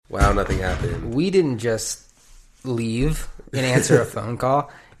Wow, nothing happened. We didn't just leave and answer a phone call.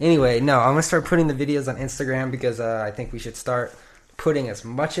 Anyway, no, I'm gonna start putting the videos on Instagram because I think we should start putting as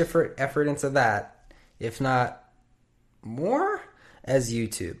much effort into that, if not more, as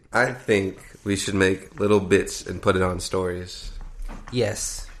YouTube. I think we should make little bits and put it on stories.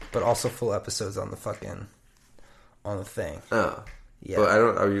 Yes, but also full episodes on the thing. Oh, yeah. But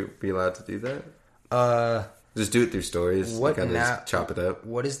are you be allowed to do that? Just do it through stories. What kind of now? just chop it up.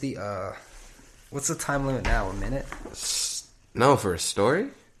 What is the what's the time limit now? A minute? No, for a story.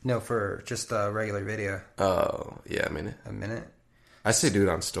 No, for just a regular video. Oh, yeah, a minute. A minute? I say do it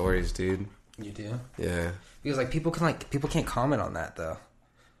on stories, dude. You do? Yeah. Because people can't comment on that though.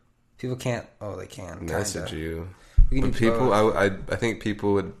 People can't. Oh, they can. Message you. We can But do people, both. I think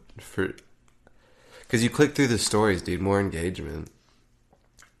people would because you click through the stories, dude. More engagement.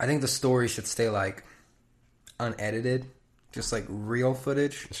 I think the story should stay like unedited, just like real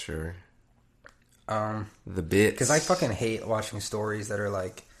footage. Sure. The bits. Because I fucking hate watching stories that are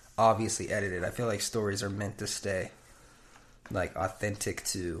like obviously edited. I feel like stories are meant to stay like authentic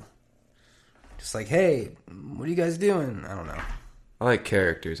to just like, hey, what are you guys doing? I don't know. I like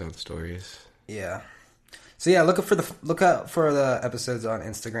characters on stories. Yeah. So yeah, look out for the episodes on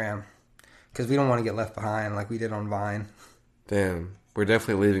Instagram because we don't want to get left behind like we did on Vine. Damn, we're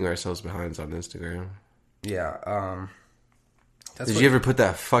definitely leaving ourselves behind on Instagram. Yeah. Did you ever put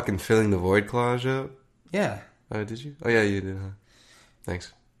that fucking filling the void clause up? Yeah. Oh, did you? Oh yeah, you did. Huh?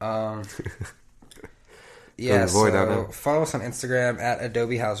 Thanks. Yeah. Void, So follow us on Instagram at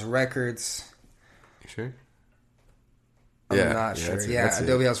Adobe House Records. You sure? I'm not sure.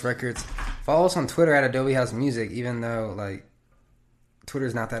 Adobe House Records. Follow us on Twitter at Adobe House Music, even though like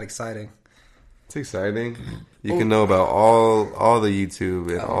Twitter's not that exciting. It's exciting. You can know about all the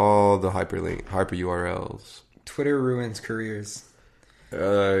YouTube and all the hyper URLs. Twitter ruins careers.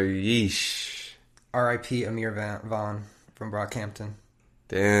 Yeesh. R.I.P. Amir Vaughn from Brockhampton.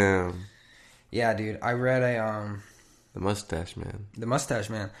 Damn. Yeah, dude. I read The Mustache Man. The Mustache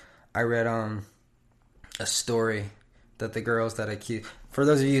Man. I read a story that the girls that accused... For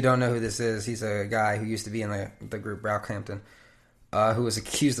those of you who don't know who this is, he's a guy who used to be in the group Brockhampton, who was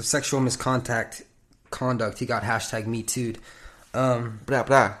accused of sexual misconduct. He got hashtag Me Too'd. Blah,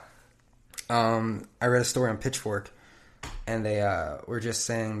 blah. I read a story on Pitchfork, and they were just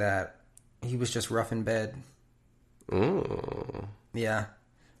saying that he was just rough in bed. Ooh. Yeah.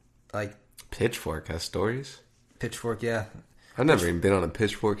 Like... Pitchfork has stories? Pitchfork, yeah. I've never even been on a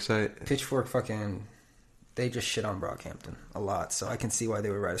Pitchfork site. Pitchfork fucking... They just shit on Brockhampton a lot, so I can see why they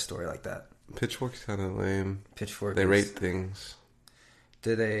would write a story like that. Pitchfork's kind of lame. Pitchfork. They rate things. What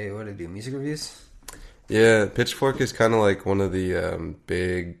do they do? Music reviews? Yeah, Pitchfork is kind of like one of the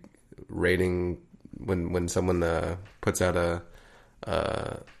big rating when someone puts out a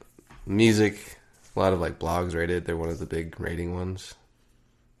music. A lot of like blogs rate it. They're one of the big rating ones.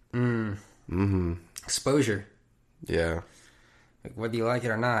 Exposure. Yeah. Like whether you like it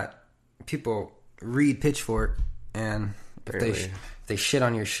or not, people read Pitchfork, and if they shit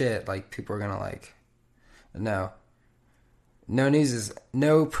on your shit, like people are gonna like, no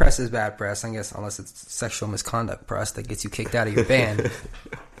press is bad press, I guess, unless it's sexual misconduct press that gets you kicked out of your band.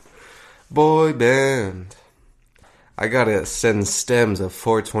 Boy band. I gotta send stems of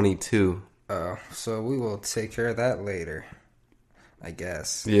 422. So we will take care of that later, I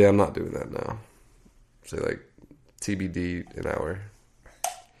guess. Yeah, I'm not doing that now. Say like TBD an hour.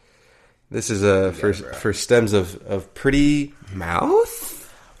 This is for stems of Pretty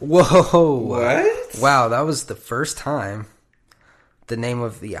Mouth? Whoa. What? Wow, that was the first time the name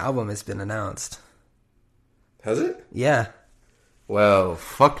of the album has been announced. Has it? Yeah. Well,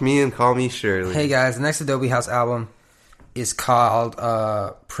 fuck me and call me Shirley. Hey guys, the next Adobe House album is called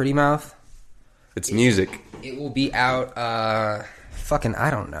Pretty Mouth. It's music. It will be out I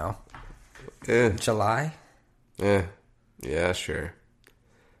don't know. Yeah. July? Yeah, sure.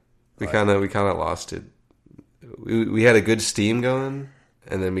 We kind of lost it. We had a good steam going,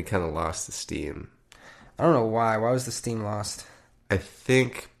 and then we kind of lost the steam. I don't know why. Why was the steam lost? I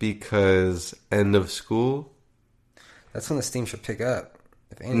think because end of school. That's when the steam should pick up.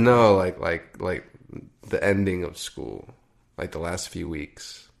 If anything. No, like the ending of school, like the last few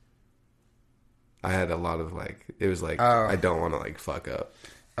weeks. I had a lot of it was like I don't want to fuck up.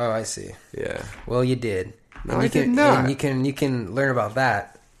 Oh, I see. Yeah. Well, you did. No, I did not. And you can learn about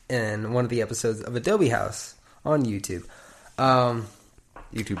that in one of the episodes of Adobe House on YouTube.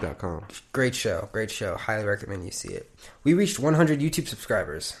 YouTube.com. Great show. Highly recommend you see it. We reached 100 YouTube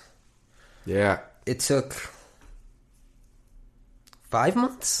subscribers. Yeah. It took 5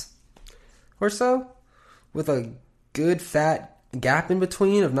 months or so with a good fat gap in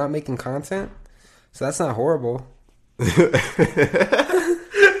between of not making content. So that's not horrible.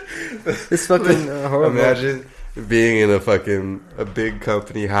 It's fucking horrible. Imagine being in a big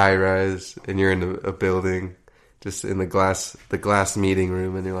company high rise, and you're in a building, just in the glass meeting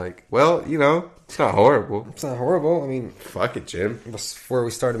room, and you're like, well, it's not horrible. It's not horrible. I mean, fuck it, Jim. Before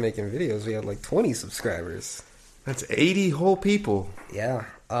we started making videos, we had like 20 subscribers. That's 80 whole people. Yeah.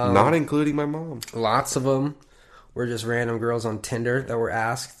 Not including my mom. Lots of them were just random girls on Tinder that were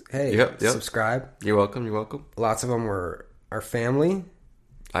asked, hey, subscribe. You're welcome. Lots of them were our family.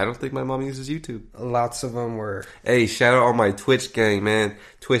 I don't think my mom uses YouTube. Lots of them were... Hey, shout out all my Twitch gang, man.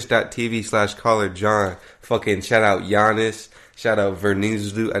 Twitch.tv/CallerJohn. Fucking shout out Giannis. Shout out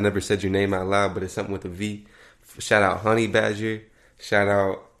Vernizlu. I never said your name out loud, but it's something with a V. Shout out Honey Badger. Shout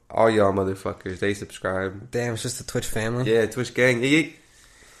out all y'all motherfuckers. They subscribe. Damn, it's just the Twitch family? Yeah, Twitch gang. Yeet.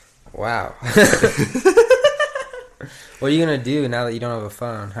 Wow. What are you going to do now that you don't have a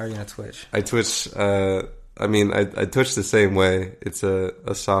phone? How are you going to Twitch? I Twitch... I Twitch the same way. It's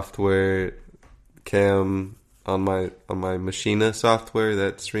a software cam on my Machina software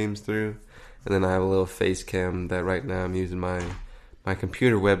that streams through, and then I have a little face cam that right now I'm using my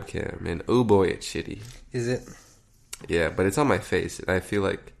computer webcam, and oh boy, it's shitty. Is it? Yeah, but it's on my face, and I feel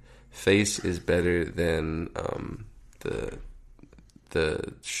like face is better than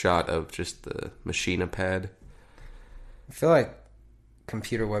the shot of just the Machina pad. I feel like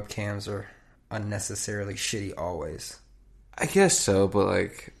computer webcams are unnecessarily shitty always. I guess so, but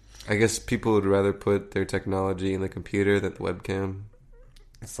I guess people would rather put their technology in the computer than the webcam.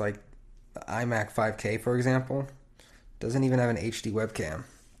 It's like the iMac 5K, for example, doesn't even have an HD webcam.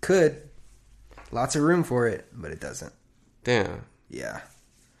 Could. Lots of room for it, but it doesn't. Damn. Yeah.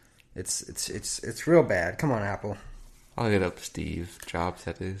 It's real bad. Come on, Apple. I'll hit up Steve Jobs,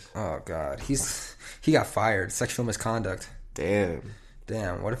 that is. Oh, God. He got fired. Sexual misconduct. Damn.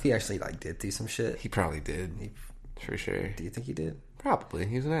 What if he actually did do some shit? He probably did. For sure. Do you think he did? Probably.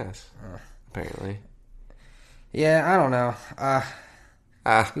 He's an ass. Apparently. Yeah, I don't know.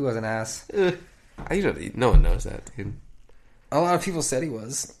 He was an ass. No one knows that, dude. A lot of people said he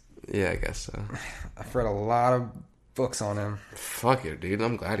was. Yeah, I guess so. I've read a lot of books on him. Fuck it, dude.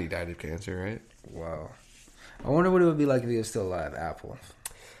 I'm glad he died of cancer, right? Wow. I wonder what it would be like if he was still alive, Apple.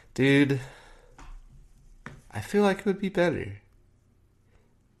 Dude, I feel like it would be better.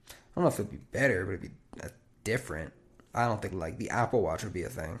 I don't know if it'd be better, but it'd be different. I don't think the Apple Watch would be a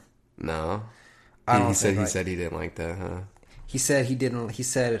thing. No. He said he didn't like that, huh? He said he didn't. He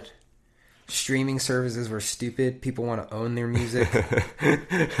said streaming services were stupid. People want to own their music.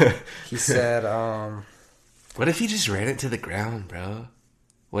 He said, what if he just ran it to the ground, bro?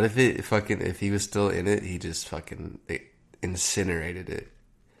 What if if he was still in it, he just fucking incinerated it?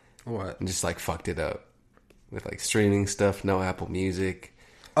 What? And just fucked it up with streaming stuff, no Apple Music.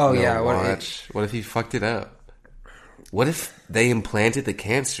 Oh, no yeah. Watch. What if he fucked it up? What if they implanted the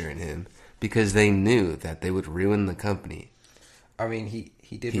cancer in him because they knew that they would ruin the company? I mean, he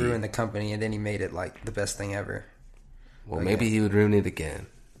did ruin the company, and then he made it the best thing ever. Well, maybe he would ruin it again.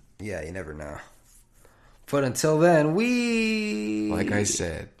 Yeah, you never know. But until then, like I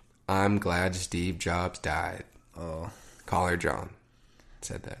said, I'm glad Steve Jobs died. Oh. Caller John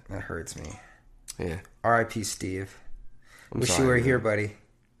said that. That hurts me. Yeah. R.I.P. Steve. I'm Wish sorry, you were man. here, buddy.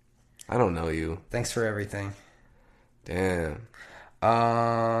 I don't know you. Thanks for everything. Damn.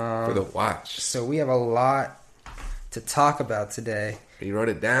 For the watch. So we have a lot to talk about today. You wrote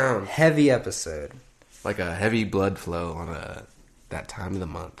it down. Heavy episode. Like a heavy blood flow on that time of the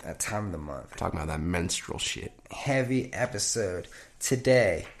month. Talking about that menstrual shit. Heavy episode.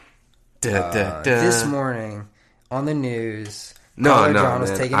 Today. Da. This morning on the news. No, John was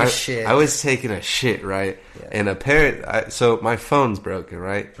man. taking a shit. I was taking a shit, right? Yeah. And so my phone's broken,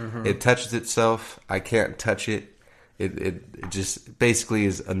 right? Mm-hmm. It touches itself. I can't touch it. It just basically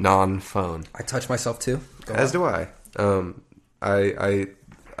is a non-phone. I touch myself too. As do I. I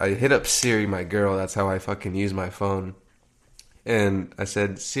hit up Siri, my girl. That's how I fucking use my phone. And I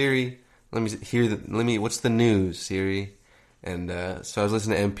said, Siri, what's the news, Siri? And so I was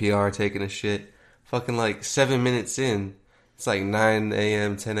listening to NPR, taking a shit. Fucking 7 minutes in, it's 9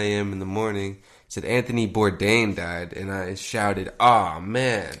 a.m., 10 a.m. in the morning. It said Anthony Bourdain died, and I shouted, "Oh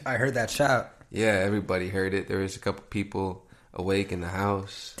man!" I heard that shout. Yeah, everybody heard it. There was a couple people awake in the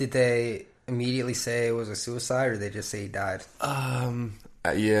house. Did they immediately say it was a suicide, or did they just say he died?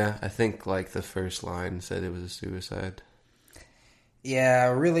 Yeah, I think the first line said it was a suicide.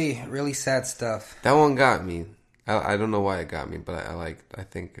 Yeah, really, really sad stuff. That one got me. I don't know why it got me, but I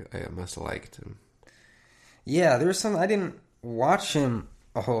think I must have liked him. Yeah, there was some. I didn't watch him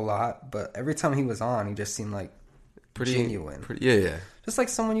a whole lot, but every time he was on, he just seemed genuine. Yeah. Just like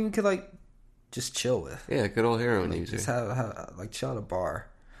someone you could like just chill with. Yeah, good old heroin Like, user. just have like chill at a bar.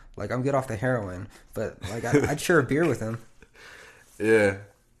 Like I'm good off the heroin, but like I'd share a beer with him. Yeah.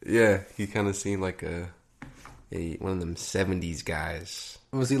 He kind of seemed like a one of them 70s guys.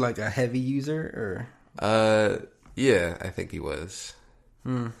 Was he like a heavy user or? Yeah, I think he was.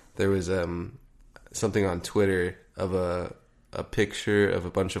 There was something on Twitter of a picture of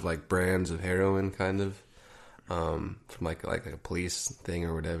a bunch of like brands of heroin, kind of, from like a police thing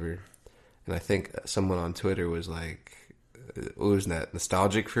or whatever. And I think someone on Twitter was like, "What was that?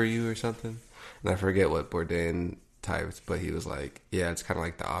 Nostalgic for you or something?" And I forget what Bourdain typed, but he was like, "Yeah, it's kind of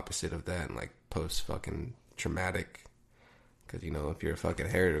like the opposite of that, and like post fucking traumatic, because you know if you're a fucking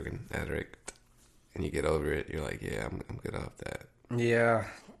heroin addict and you get over it, you're like, yeah, I'm good off that." Yeah,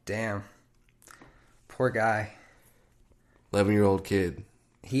 damn. Poor guy. 11-year-old kid.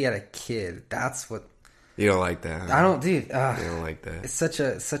 He had a kid. That's what. You don't like that, huh? I don't, dude. You don't like that. It's such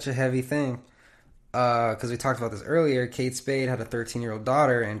a heavy thing. Because we talked about this earlier. Kate Spade had a 13-year-old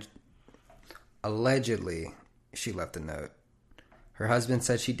daughter, and allegedly she left a note. Her husband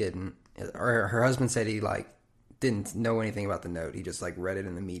said she didn't, or her husband said he like didn't know anything about the note. He just like read it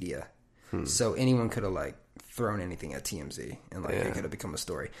in the media. So anyone could have like thrown anything at TMZ, and like it could have become a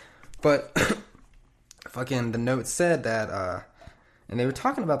story. But fucking the note said that, and they were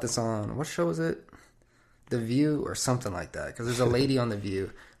talking about this on what show was it? The View or something like that. Because there's a lady on The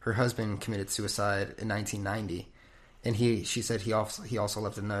View. Her husband committed suicide in 1990, and she said he also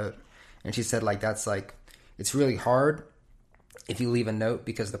left a note, and she said like that's like it's really hard if you leave a note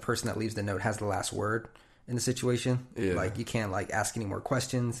because the person that leaves the note has the last word in the situation. Yeah. Like you can't like ask any more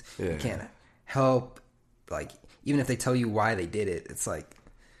questions. Yeah. You can't help. Like even if they tell you why they did it, it's like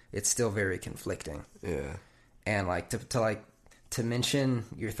it's still very conflicting. Yeah. And like to mention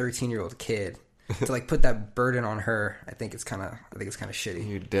your 13-year-old kid. To like put that burden on her, I think it's kind of shitty.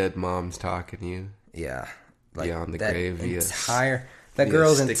 Your dead mom's talking to you. Yeah, like Beyond the that grave that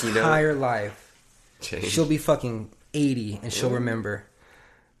girl's sticky life. Change. She'll be fucking 80 and she'll remember.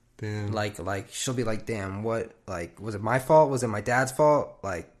 Damn. Like she'll be like, damn, what? Like, was it my fault? Was it my dad's fault?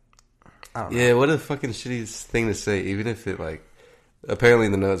 Like, I don't know. Yeah, what a fucking shitty thing to say. Even if it like, apparently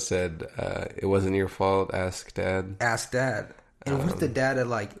the note said, "It wasn't your fault. Ask dad." Ask dad. And what if the dad had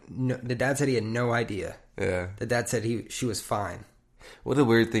like the dad said he had no idea? Yeah. The dad said she was fine. What a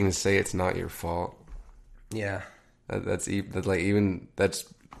weird thing to say. It's not your fault. Yeah. That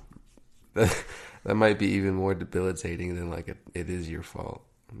might be even more debilitating than like it is your fault.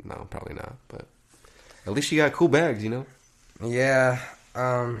 No, probably not. But at least you got cool bags, you know. Yeah.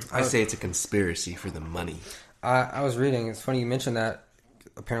 I say it's a conspiracy for the money. I was reading. It's funny you mentioned that.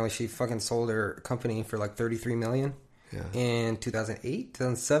 Apparently, she fucking sold her company for like $33 million. Yeah. In 2008,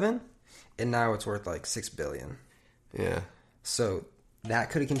 2007, and now it's worth like $6 billion. Yeah. So that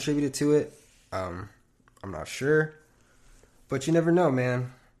could have contributed to it. I'm not sure, but you never know,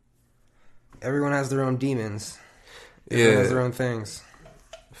 man. Everyone has their own demons. Everyone has their own things.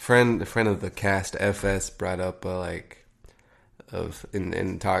 A friend of the cast, FS, brought up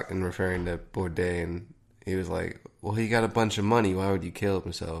in referring to Bourdain. He was like, "Well, he got a bunch of money. Why would you kill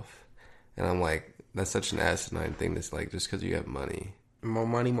himself?" And I'm like, that's such an asinine thing. That's like just because you have money. More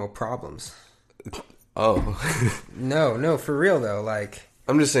money, more problems. Oh. No, for real though. Like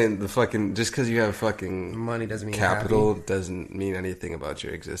I'm just saying just because you have fucking money doesn't mean capital happy. Doesn't mean anything about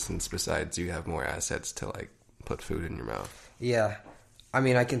your existence. Besides, you have more assets to like put food in your mouth. Yeah, I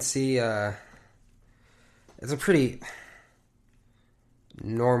mean, I can see. It's a pretty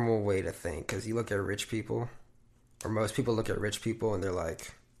normal way to think because you look at rich people, or most people look at rich people and they're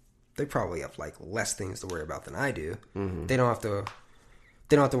like, they probably have like less things to worry about than I do. Mm-hmm. They don't have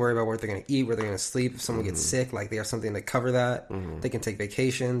to worry about what they're going to eat, where they're going to sleep. If someone gets sick, like they have something to cover that. They can take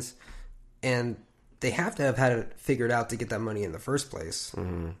vacations, and they have to have had it figured out to get that money in the first place.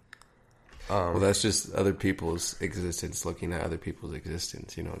 Well, that's just other people's existence looking at other people's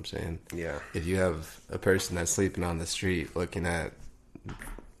existence. You know what I'm saying? Yeah. If you have a person that's sleeping on the street looking at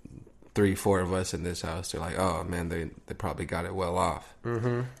 3-4 of us in this house, they're like, oh man, they probably got it well off.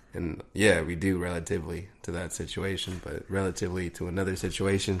 Mm-hmm. And yeah, we do relatively to that situation, but relatively to another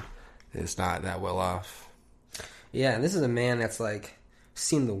situation, it's not that well off. Yeah, and this is a man that's like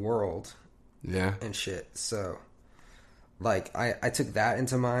seen the world. Yeah. And shit. So like I took that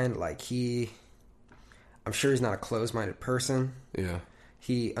into mind. Like I'm sure he's not a closed-minded person. Yeah.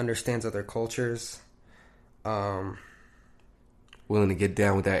 He understands other cultures. Willing to get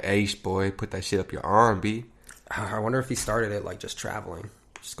down with that ace, boy. Put that shit up your arm, B. I wonder if he started it like just traveling,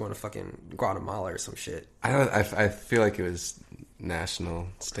 just going to fucking Guatemala or some shit. I feel like it was national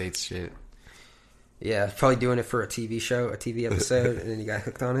states shit. Yeah, probably doing it for a TV show, a TV episode, and then you got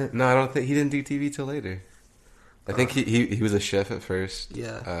hooked on it. No, I don't think he didn't do TV till later. I think he was a chef at first.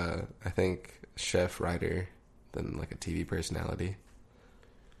 Yeah. I think chef, writer, then like a TV personality.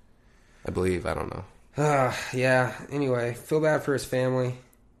 I believe. I don't know. Yeah. Anyway, feel bad for his family.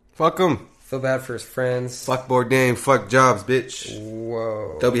 Fuck him. Feel bad for his friends. Fuck Bourdain. Fuck Jobs, bitch.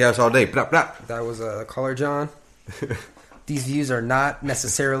 Whoa. Adobe House all day. Blah, blah. That was a caller, John. These views are not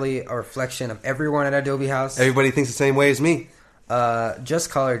necessarily a reflection of everyone at Adobe House. Everybody thinks the same way as me. Just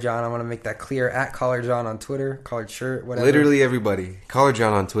Caller John. I want to make that clear. At Caller John on Twitter, Collared Shirt, whatever. Literally everybody. Caller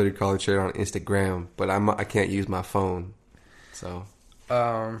John on Twitter, Collared Shirt on Instagram. But I can't use my phone. So.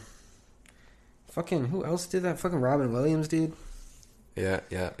 Fucking who else did that? Fucking Robin Williams, dude. Yeah.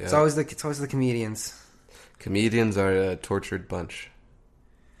 It's always the comedians. Comedians are a tortured bunch.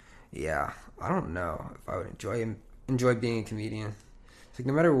 Yeah, I don't know if I would enjoy being a comedian. It's like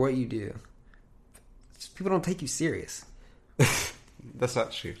no matter what you do, just people don't take you serious. That's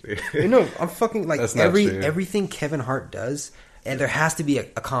not true, dude. No, I'm fucking like That's not true. everything Kevin Hart does, and there has to be a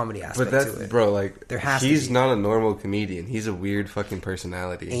comedy aspect But to it. bro, like There has to he's be. not a normal comedian. He's a weird fucking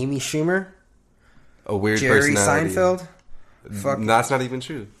personality. Amy Schumer, A weird Jerry personality. Seinfeld. Fuck. No, that's not even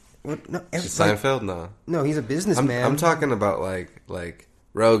true. What? No, Seinfeld, no. No, he's a businessman. I'm talking about like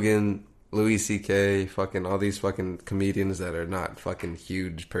Rogan, Louis C.K., fucking all these fucking comedians that are not fucking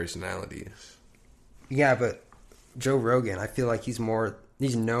huge personalities. Yeah, but Joe Rogan, I feel like he's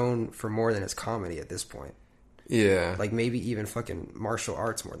known for more than his comedy at this point. Yeah. Like maybe even fucking martial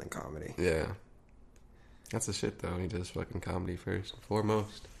arts more than comedy. Yeah. That's the shit though. He does fucking comedy first and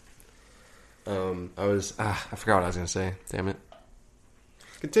foremost. I forgot what I was gonna say. Damn it.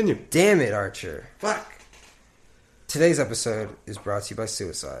 Continue. Damn it, Archer. Fuck. Today's episode is brought to you by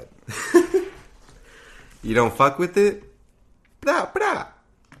suicide. You don't fuck with it? Blah, blah.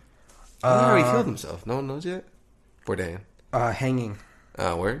 He already killed himself. No one knows yet? Bourdain. Hanging.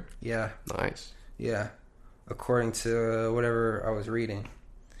 Word? Yeah. Nice. Yeah. According to whatever I was reading.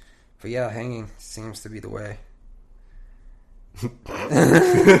 But yeah, hanging seems to be the way.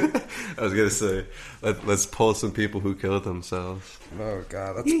 I was gonna say, let's pull some people who killed themselves. Oh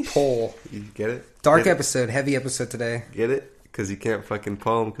god, let's pull. You get it? Dark Get it? episode, heavy episode today. Get it? Because you can't fucking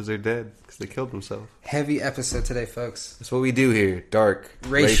pull them because they're dead. Because they killed themselves. Heavy episode today, folks. That's what we do here. Dark,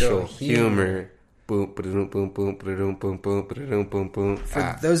 Racial humor. Boom, ba-da-doom, boom, boom, ba-da-doom, boom, boom, ba-da-doom, boom, boom.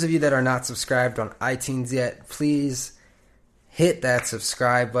 For those of you that are not subscribed on iTunes yet, please hit that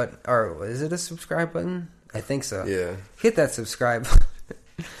subscribe button. Or is it a subscribe button? I think so. Yeah. Hit that subscribe.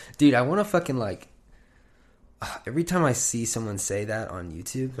 Dude, I want to fucking like... Every time I see someone say that on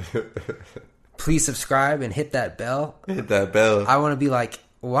YouTube, please subscribe and hit that bell. Hit that bell. I want to be like,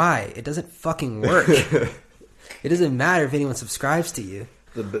 why? It doesn't fucking work. It doesn't matter if anyone subscribes to you.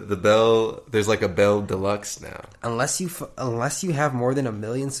 The bell, there's like a bell deluxe now. Unless you have more than 1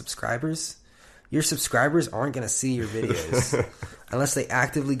 million subscribers, your subscribers aren't going to see your videos. Unless they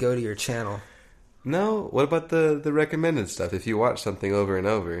actively go to your channel. No, what about the recommended stuff? If you watch something over and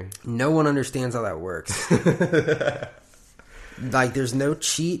over, No one understands how that works. Like, there's no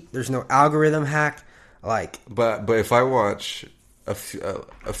cheat. There's no algorithm hack. Like, but if I watch a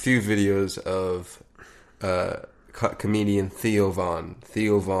few videos of comedian Theo Von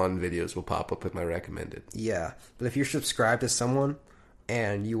videos will pop up in my recommended. yeah. But if you're subscribed to someone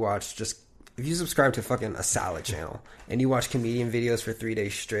and you watch if you subscribe to fucking a salad channel and you watch comedian videos for 3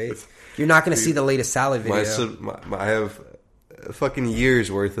 days straight, you're not going to see the latest salad video. I have fucking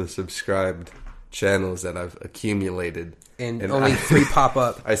years worth of subscribed channels that I've accumulated, and only 3 pop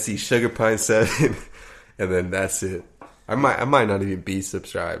up. I see Sugar Pine 7, and then that's it. I might not even be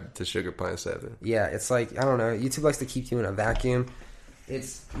subscribed to Sugar Pine 7. Yeah, it's like, I don't know. YouTube likes to keep you in a vacuum.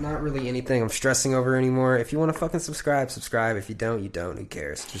 It's not really anything I'm stressing over anymore. If you want to fucking subscribe. If you don't, you don't. Who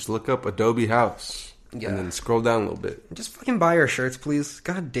cares? Just look up Adobe House, Yeah. and then scroll down a little bit. Just fucking buy our shirts, please.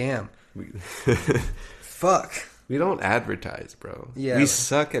 God damn. Fuck. We don't advertise, bro. Yeah. We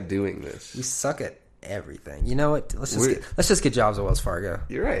suck at doing this. We suck at everything. You know what? Let's just get jobs at Wells Fargo.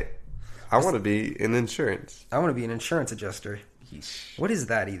 You're right. I want to be in insurance. I want to be an insurance adjuster. Yeesh. What is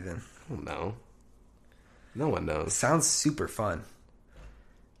that even? I don't know. No one knows. Sounds super fun.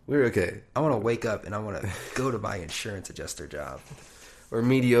 We're okay. I want to wake up and I want to go to my insurance adjuster job. We're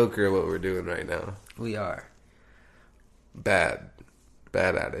mediocre at what we're doing right now. We are. Bad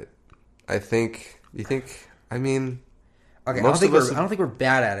at it. I think. You think? I mean, Okay, I most don't of us think we're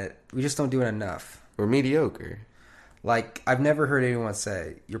bad at it. We just don't do it enough. we're mediocre. Like, I've never heard anyone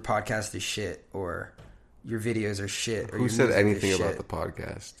say your podcast is shit or your videos are shit. Or Who your said music is anything about shit. the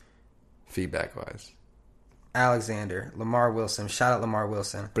podcast? Feedback wise. Alexander, Lamar Wilson. Shout out Lamar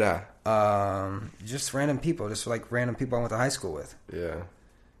Wilson. Blah. Just random people, just like random people I went to high school with. Yeah.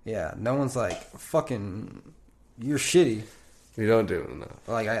 Yeah, no one's like fucking. You're shitty. You don't do it enough.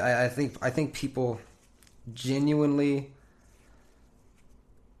 Like I think people genuinely.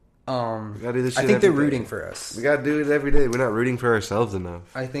 We gotta do this shit I think they're every day. rooting for us. We gotta do it every day. We're not rooting for ourselves enough.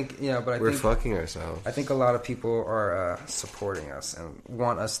 I think but we're fucking ourselves. I think a lot of people are supporting us and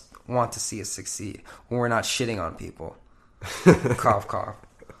want to see us succeed when we're not shitting on people. Cough, cough.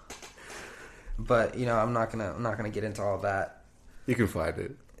 But I'm not gonna get into all that. You can find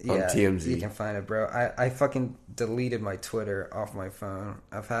it on TMZ. You can find it, bro. I fucking deleted my Twitter off my phone.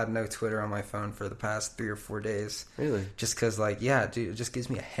 I've had no Twitter on my phone for the past 3 or 4 days. Really? Just because, dude, it just gives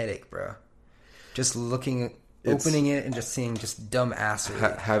me a headache, bro. Just opening it and just seeing just dumb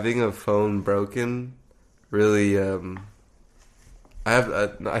assery. Having a phone broken, really.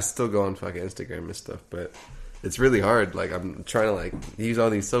 I still go on fucking Instagram and stuff, but it's really hard. Like I'm trying to use all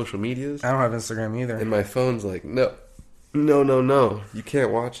these social medias. I don't have Instagram either, and my phone's like, no, you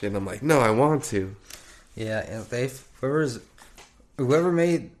can't watch it. And I'm like, no, I want to. Yeah, and whoever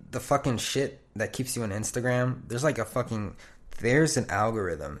made the fucking shit that keeps you on Instagram, there's an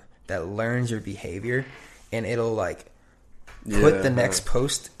algorithm that learns your behavior, and it'll put the next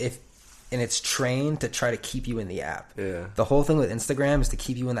post and it's trained to try to keep you in the app. Yeah. The whole thing with Instagram is to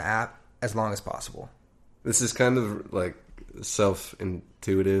keep you in the app as long as possible. This is kind of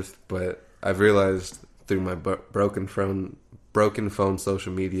self-intuitive, but I've realized through my broken phone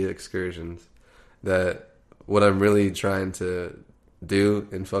social media excursions that what I'm really trying to do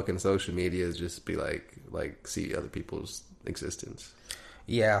in fucking social media is just be see other people's existence.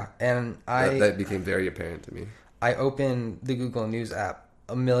 Yeah, and that became very apparent to me. I open the Google News app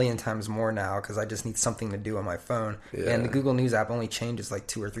a million times more now because I just need something to do on my phone. Yeah. And the Google News app only changes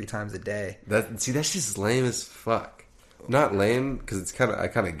 2 or 3 times a day. That's just lame as fuck. Not lame because I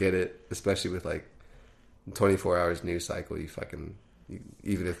kind of get it, especially with 24 hours news cycle. Even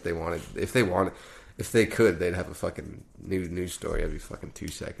if they could, they'd have a fucking news story every fucking 2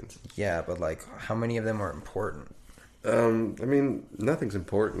 seconds. Yeah, but how many of them are important? Nothing's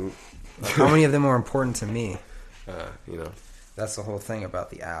important. How many of them are important to me? That's the whole thing about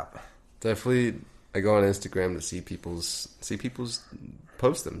the app. Definitely, I go on Instagram to see people's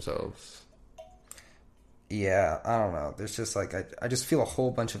post themselves. Yeah, I don't know. There's just I just feel a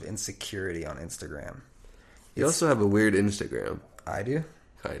whole bunch of insecurity on Instagram. You also have a weird Instagram. I do?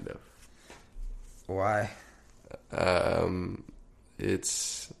 Kind of. Why? I don't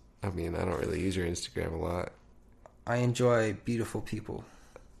really use your Instagram a lot. I enjoy beautiful people.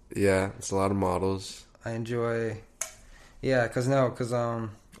 Yeah, it's a lot of models. I enjoy... Yeah, because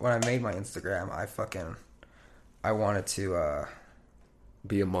when I made my Instagram, I wanted to...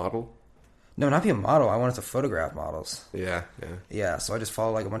 Be a model? No, not be a model. I wanted to photograph models. Yeah. Yeah, so I just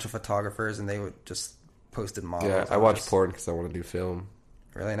followed a bunch of photographers, and they would just posted models. Yeah, I watch porn because I want to do film.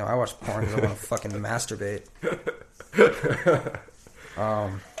 Really? No, I watch porn because I want to fucking masturbate.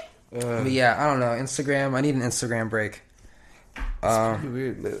 But yeah, I don't know. Instagram, I need an Instagram break. It's pretty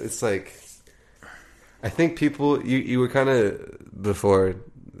weird. It's I think people, you were kind of before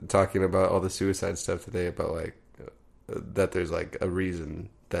talking about all the suicide stuff today about that there's a reason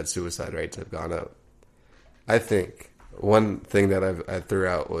that suicide rates have gone up. I think one thing that I threw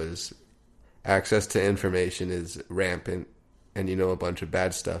out was access to information is rampant, and a bunch of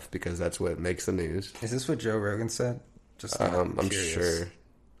bad stuff because that's what makes the news. Is this what Joe Rogan said? Just I'm sure.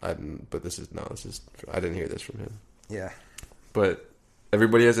 I didn't hear this from him. Yeah. But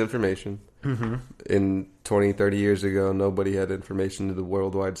everybody has information. Mm-hmm. In 20, 30 years ago, nobody had information to the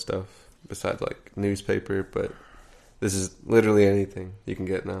worldwide stuff besides newspaper, but this is literally anything you can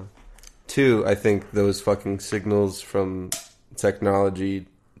get now. 2, I think those fucking signals from technology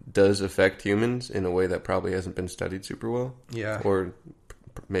does affect humans in a way that probably hasn't been studied super well. Yeah. Or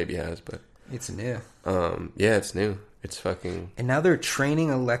maybe has, but... It's new. Yeah, it's new. It's fucking... And now they're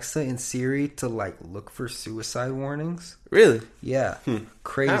training Alexa and Siri to, look for suicide warnings. Really? Yeah.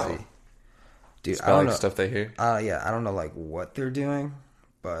 Crazy. How? Dude, it's I don't know. Stuff they hear? Yeah, I don't know, what they're doing.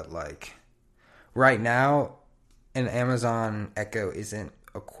 But, right now, an Amazon Echo isn't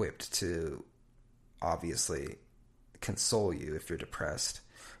equipped to, obviously, console you if you're depressed.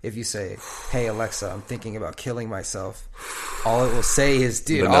 If you say, hey, Alexa, I'm thinking about killing myself, all it will say is,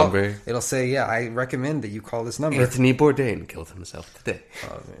 dude, it'll say, yeah, I recommend that you call this number. Anthony Bourdain killed himself today.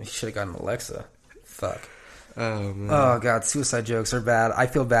 Oh, man, he should have gotten Alexa. Fuck. Oh, man. Oh, God, suicide jokes are bad. I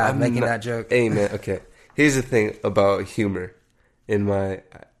feel bad making that joke. Hey, man, okay. Here's the thing about humor. I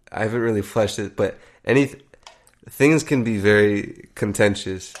haven't really fleshed it, but things can be very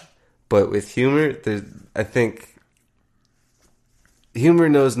contentious, But with humor, I think humor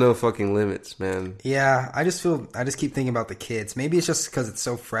knows no fucking limits, man. Yeah, I just keep thinking about the kids. Maybe it's just because it's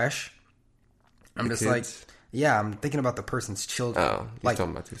so fresh. I'm just like, yeah, I'm thinking about the person's children. Oh, like,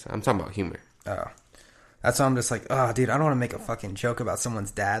 I'm talking about humor. Oh, that's why I'm just like, oh, dude, I don't want to make a fucking joke about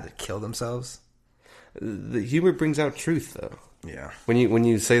someone's dad that killed themselves. The humor brings out truth, though. Yeah. When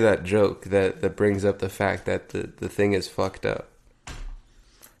you say that joke, that brings up the fact that the thing is fucked up.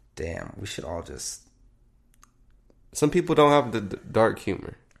 Damn, we should all just... Some people don't have the dark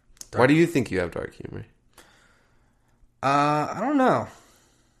humor. Why do you think you have dark humor? I don't know.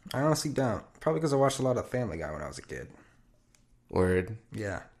 I honestly don't. Probably because I watched a lot of Family Guy when I was a kid. Word.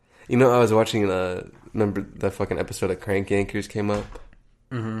 Yeah. You know, I was watching, remember that fucking episode of Crank Yankers came up?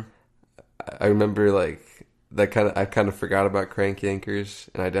 Mm-hmm. I remember, like, I kind of forgot about Crank Yankers,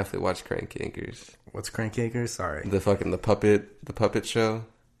 and I definitely watched Crank Yankers. What's Crank Yankers? Sorry. The puppet show,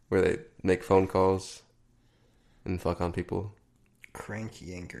 where they make phone calls and fuck on people. Crank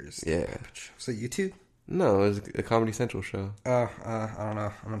Yankers. Yeah. Was it YouTube? No, it was a Comedy Central show. I don't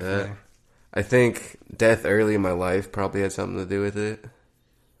know. I'm unfamiliar. I think death early in my life probably had something to do with it.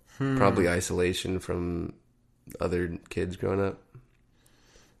 Probably isolation from other kids growing up.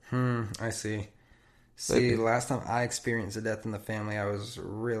 I see. See, the last time I experienced a death in the family, I was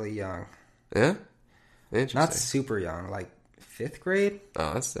really young. Yeah? Interesting. Not super young, like 5th grade.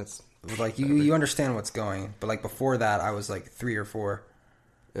 Oh, that's like you understand what's going, but like before that, I was like 3 or 4.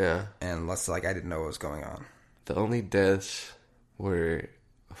 Yeah. And less like I didn't know what was going on. The only deaths were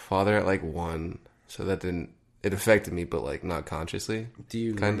a father at like 1, so that didn't. It affected me, but like not consciously. Do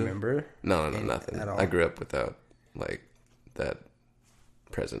you remember? No, nothing at all. I grew up without like that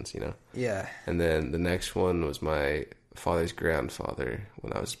presence, you know. Yeah. And then the next one was my father's grandfather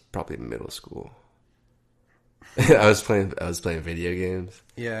when I was probably in middle school. I was playing video games.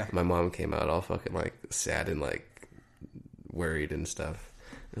 Yeah. My mom came out all fucking like sad and like worried and stuff.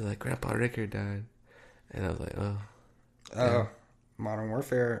 It was like, Grandpa Rickard died, and I was like, oh. Yeah. Modern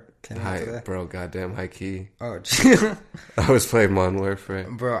Warfare came out today. Bro, goddamn high key. Oh, I was playing Modern Warfare.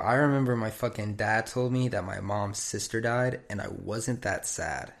 Bro, I remember my fucking dad told me that my mom's sister died, and I wasn't that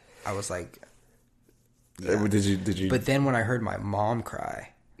sad. I was like, yeah. Did you? But then when I heard my mom cry,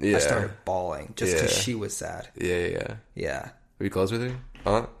 I started bawling just because she was sad. Yeah. Were you close with her?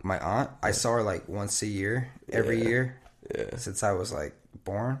 Aunt? My aunt, I saw her like once a year, every year, since I was like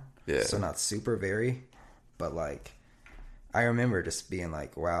born. Yeah. So not super very, but like. I remember just being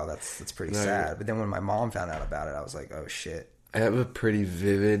like, wow, that's pretty sad. But then when my mom found out about it, I was like, oh, shit. I have a pretty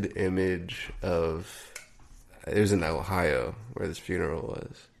vivid image of... It was in Ohio where this funeral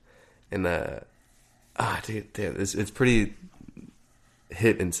was. And, dude, it's pretty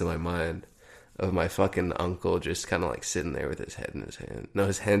hit into my mind of my fucking uncle just kind of like sitting there with his head in his hand. No,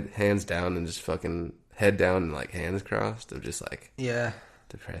 his hands down and just fucking head down and like hands crossed of just like... Yeah.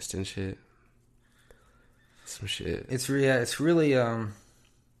 Depressed and shit. Some shit. It's really it's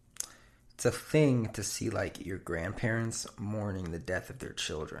a thing to see like your grandparents mourning the death of their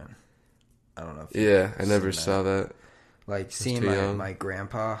children. I don't know if I never saw that. Like seeing my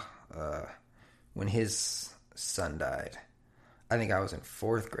grandpa when his son died. I think I was in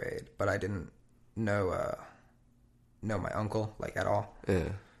 4th grade, but I didn't know my uncle like at all. Yeah.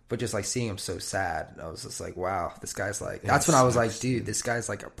 But just like seeing him so sad, I was just like, wow, this guy's like that's when I was like, dude, this guy's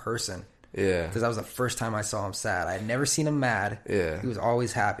like a person. Yeah. Because that was the first time I saw him sad. I had never seen him mad. Yeah. He was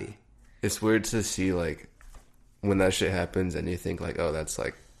always happy. It's weird to see, like, when that shit happens and you think, like, oh, that's,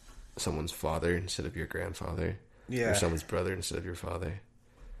 like, someone's father instead of your grandfather. Yeah. Or someone's brother instead of your father.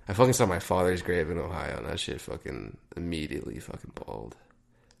 I fucking saw my father's grave in Ohio, and that shit fucking immediately fucking bawled.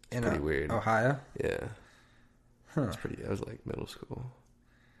 It's pretty weird. Ohio? Yeah. Huh. It's pretty... I was, like, middle school.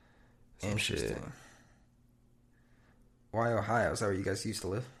 Interesting. Shit. Why Ohio? Is that where you guys used to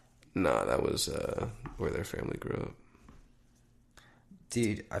live? No, that was where their family grew up.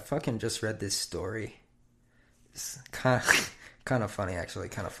 Dude, I fucking just read this story. It's kind of funny, actually,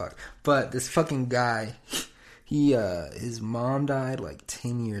 kind of fucked. But this fucking guy, his mom died like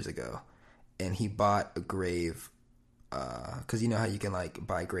 10 years ago, and he bought a grave. Because you know how you can like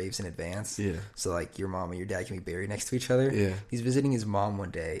buy graves in advance? Yeah. So like your mom and your dad can be buried next to each other? Yeah. He's visiting his mom one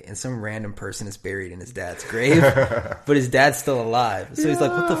day and some random person is buried in his dad's grave, but his dad's still alive. So he's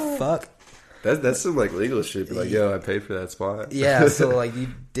like, what the fuck? That's some like legal shit. Be like, yo, I paid for that spot. Yeah, so like you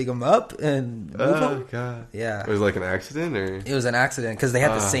dig them up and move them. Oh, God. Yeah. It was like an accident or? It was an accident because they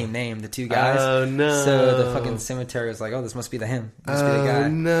had the same name, the two guys. Oh, no. So the fucking cemetery was like, oh, this must be him. This must be the guy. Oh,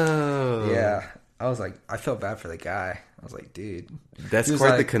 no. Yeah. I was like, I felt bad for the guy. I was like, dude. That's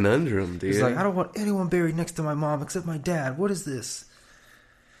quite the conundrum, dude. He's like, I don't want anyone buried next to my mom except my dad. What is this?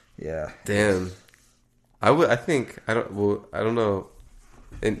 Yeah. Damn. I think I don't know.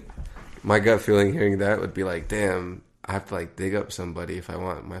 And my gut feeling hearing that would be like, damn, I have to like dig up somebody if I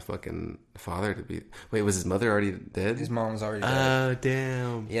want my fucking father to be. Wait, was his mother already dead? His mom was already dead. Oh,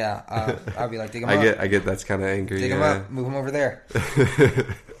 damn. Yeah, I'll be like, dig him up. I get that's kind of angry. Dig him up. Move him over there.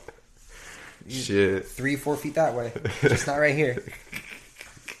 Shit. 3-4 feet that way. Just not right here.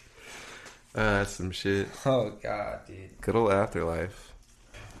 That's some shit. Oh, God, dude. Good old afterlife.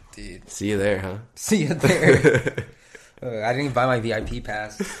 Dude. See you there, huh? See you there. I didn't even buy my VIP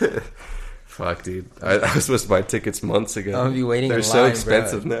pass. Fuck, dude. I was supposed to buy tickets months ago. I'm gonna be waiting. They're in line, so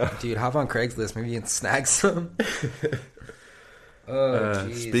expensive bro. now. Dude, hop on Craigslist. Maybe you can snag some. Oh,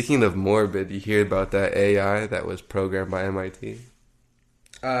 jeez. Speaking of morbid, you hear about that AI that was programmed by MIT?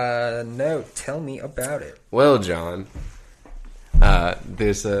 No. Tell me about it. Well, John,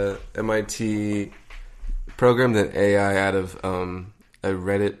 there's a MIT programmed an AI out of a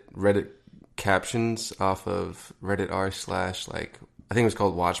Reddit captions off of Reddit r/ like I think it was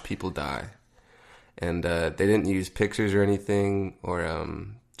called Watch People Die, and they didn't use pictures or anything, or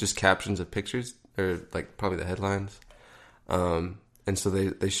just captions of pictures, or like probably the headlines. And so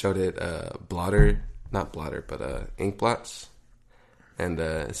they showed it not blotter, but ink blots, and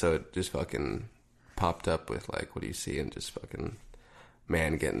so it just fucking popped up with like, what do you see? And just fucking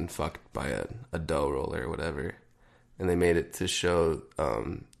man getting fucked by a dough roller or whatever. And they made it to show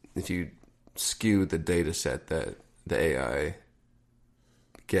if you skew the data set that the AI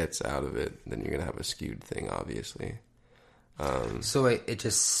gets out of it, then you're gonna have a skewed thing, obviously. So it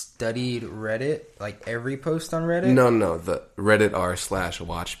just studied Reddit, like every post on Reddit? No, the Reddit r/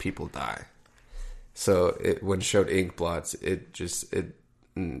 Watch People Die. So when it showed ink blots, an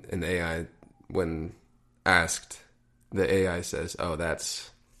AI, when asked, the AI says, "Oh, that's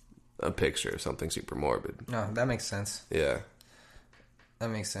a picture of something super morbid." No, that makes sense. Yeah, that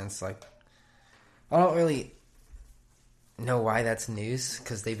makes sense. Like, I don't really know why that's news,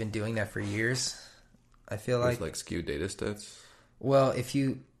 because they've been doing that for years. I feel like skewed data sets. Well, if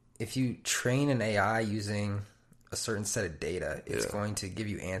you train an AI using a certain set of data, it's going to give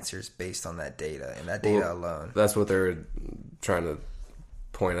you answers based on that data and that data alone. That's what they're trying to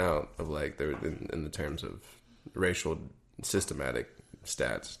point out, of like they're in the terms of racial systematic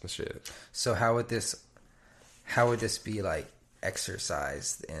stats and shit. So how would this be like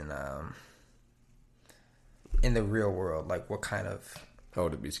exercised in the real world? Like, what kind of... How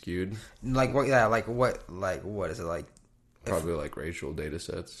would it be skewed? Like what? Yeah, like what? Like what is it like? Probably like racial data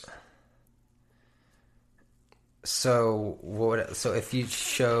sets. So what? So if you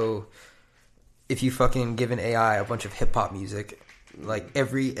fucking give an AI a bunch of hip hop music, like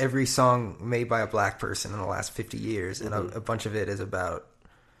every song made by a black person in the last 50 years, and a bunch of it is about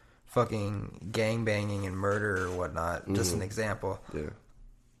fucking gang banging and murder or whatnot. Just an example. Yeah.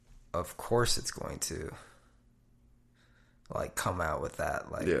 Of course, it's going to like come out with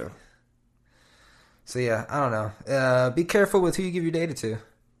that. Like, yeah. So yeah, I don't know. Be careful with who you give your data to.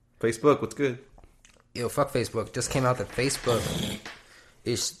 Facebook, what's good? Yo, fuck Facebook. Just came out that Facebook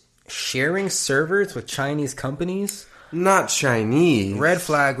is sharing servers with Chinese companies. Not Chinese. Red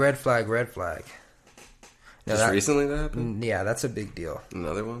flag, red flag, red flag. Just recently that happened? Yeah, that's a big deal.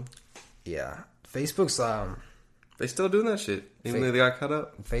 Another one? Yeah. Facebook's they still doing that shit, even though they got cut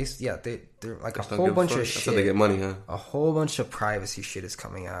up. They're like a whole bunch of shit. That's how they get money, huh? A whole bunch of privacy shit is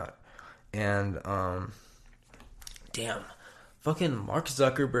coming out, and damn, fucking Mark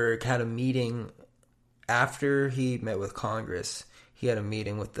Zuckerberg had a meeting after he met with Congress. He had a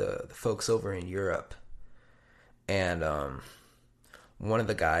meeting with the folks over in Europe, and one of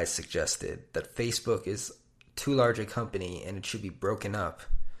the guys suggested that Facebook is too large a company and it should be broken up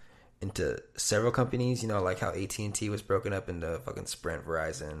into several companies, you know, like how AT&T was broken up into fucking Sprint,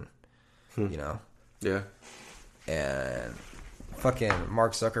 Verizon, you know? Yeah. And fucking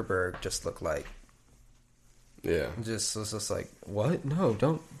Mark Zuckerberg just looked like... Yeah. Just was just like, what? No,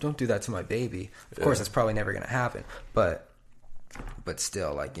 don't do that to my baby. Of course, it's probably never going to happen. But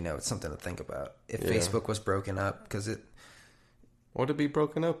still, like, you know, it's something to think about. If Facebook was broken up, because it... What would it be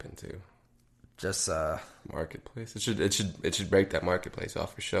broken up into? Just marketplace. It should break that marketplace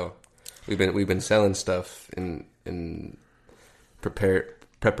off for sure. We've been selling stuff in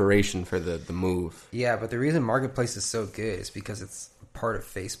preparation for the move. Yeah, but the reason marketplace is so good is because it's part of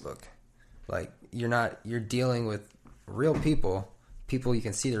Facebook. Like, you're dealing with real people you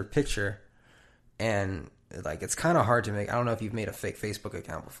can see their picture, and like it's kind of hard to make. I don't know if you've made a fake Facebook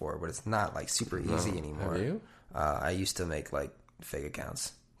account before, but it's not like super easy anymore. Have you? I used to make like fake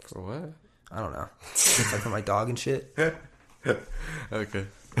accounts. For what? I don't know. It's like for my dog and shit. Okay.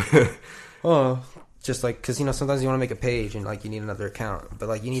 Oh, Just like, because, you know, sometimes you want to make a page and, like, you need another account. But,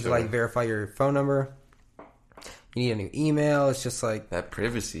 like, you need to, Sure. like, verify your phone number. You need a new email. It's just, like... That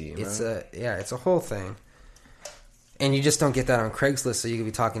privacy, you know? It's a whole thing. And you just don't get that on Craigslist, so you can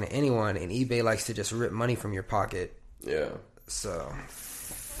be talking to anyone, and eBay likes to just rip money from your pocket. Yeah. So,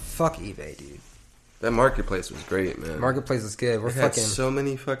 fuck eBay, dude. That marketplace was great, man. Marketplace is good. We're It had fucking... so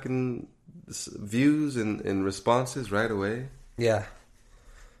many fucking views and responses right away. Yeah.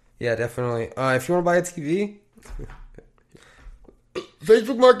 Yeah, definitely. If you want to buy a TV...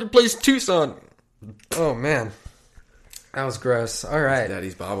 Facebook Marketplace Tucson. Oh, man. That was gross. All right.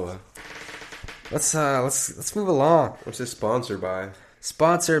 Daddy's Baba. Let's move along. What's this sponsored by?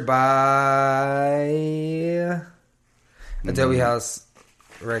 Sponsored by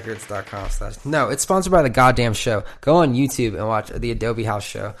AdobeHouseRecords.com/. No, it's sponsored by the goddamn show. Go on YouTube and watch the Adobe House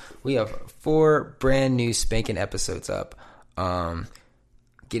show. We have 4 brand new spanking episodes up.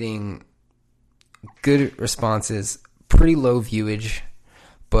 Getting good responses, pretty low viewage,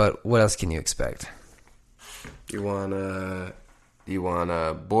 but what else can you expect? You want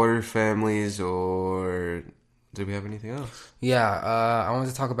border families, or do we have anything else? Yeah, I wanted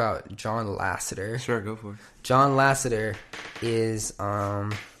to talk about John Lasseter. Sure, go for it. John Lasseter is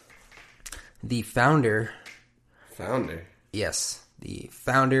the founder. Founder? Yes, the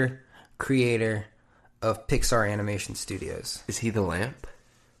founder, creator of Pixar Animation Studios. Is he the lamp?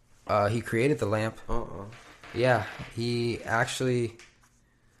 He created the lamp. Yeah, he actually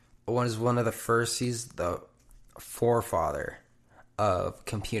was one of the first. He's the forefather of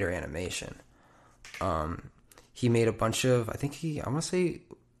computer animation. He made a bunch of, I want to say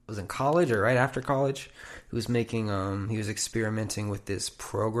was in college or right after college. He was making, he was experimenting with this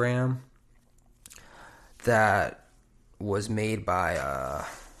program that was made by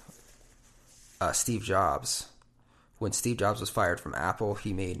Steve Jobs. When Steve Jobs was fired from Apple,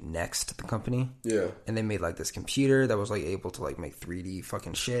 he made Next, the company. Yeah. And they made like this computer that was like able to like make 3D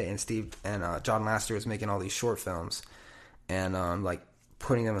fucking shit. And John Lasseter was making all these short films and like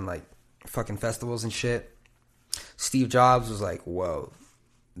putting them in like fucking festivals and shit. Steve Jobs was like, "Whoa,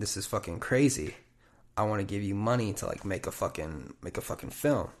 this is fucking crazy. I want to give you money to like make a fucking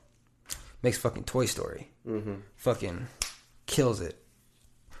film." Makes fucking Toy Story. Mm-hmm. Fucking kills it.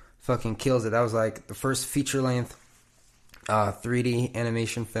 Fucking kills it. That was like the first feature length 3D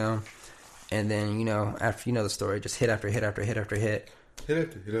animation film, and then after the story, just hit after hit after hit after hit.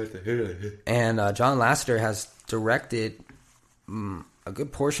 And John Lasseter has directed a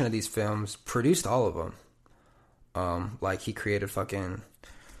good portion of these films, produced all of them. Like he created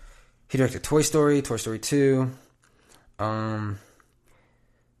he directed Toy Story, Toy Story 2.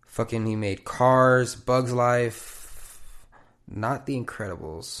 He made Cars, Bugs Life, not The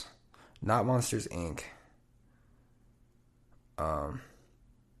Incredibles, not Monsters Inc.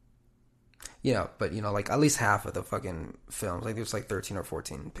 But like at least half of the fucking films, like there's like 13 or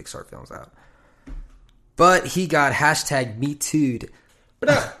 14 Pixar films out. But he got #MeToo'd.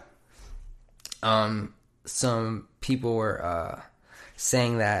 Some people were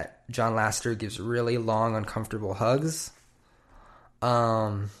saying that John Lasseter gives really long, uncomfortable hugs.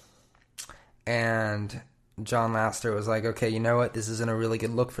 And John Lasseter was like, okay, you know what? This isn't a really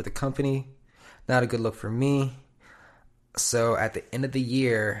good look for the company. Not a good look for me. So at the end of the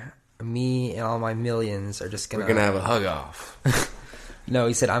year, me and all my millions are just gonna... We're gonna have a hug off. No,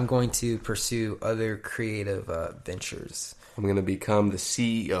 he said, I'm going to pursue other creative ventures. I'm gonna become the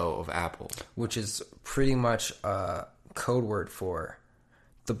CEO of Apple. Which is pretty much a code word for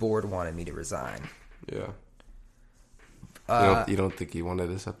the board wanted me to resign. Yeah. You don't think he wanted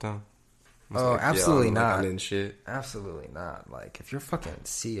to step down? Absolutely not. I'm in shit. Absolutely not. Like, if you're fucking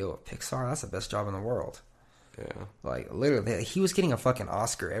CEO of Pixar, that's the best job in the world. Yeah. Like, literally, he was getting a fucking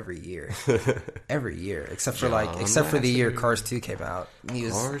Oscar every year. Every year. Except for the year Cars 2 came out.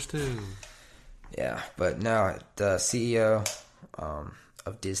 Cars 2. Yeah, but no, the CEO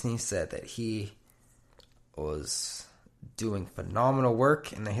of Disney said that he was doing phenomenal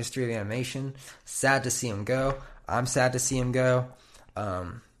work in the history of animation. Sad to see him go. I'm sad to see him go.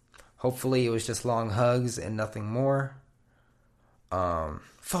 Hopefully it was just long hugs and nothing more.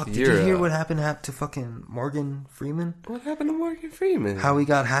 Did you hear what happened to fucking Morgan Freeman? What happened to Morgan Freeman? How he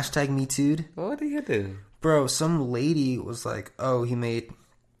got #MeToo'd? What did he do? Bro, some lady was like, oh, he made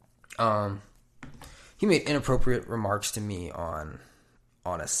inappropriate remarks to me on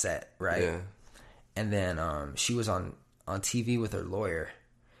a set, right? Yeah. And then she was on TV with her lawyer,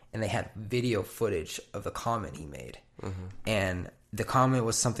 and they had video footage of the comment he made. Mm-hmm. And the comment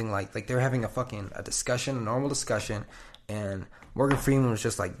was something like they were having a discussion, a normal discussion, and Morgan Freeman was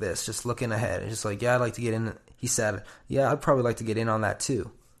just like this, just looking ahead, and just like, yeah, I'd like to get in. He said, yeah, I'd probably like to get in on that too,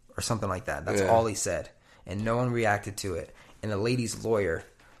 or something like that. That's Yeah. all he said. And no one reacted to it. And the lady's lawyer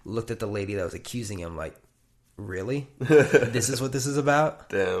looked at the lady that was accusing him like, really? This is what this is about?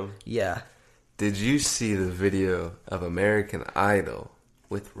 Damn. Yeah. Did you see the video of American Idol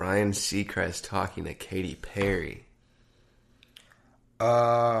with Ryan Seacrest talking to Katy Perry?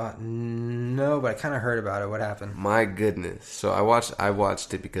 No, but I kind of heard about it. What happened? My goodness. So I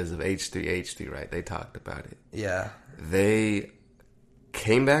watched it because of H3H3, right? They talked about it. Yeah. They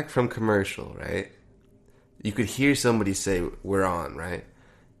came back from commercial, right? You could hear somebody say, "We're on," right?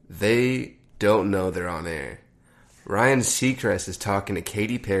 They don't know they're on air. Ryan Seacrest is talking to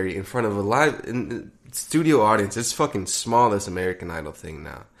Katy Perry in front of a live studio audience. It's fucking small, this American Idol thing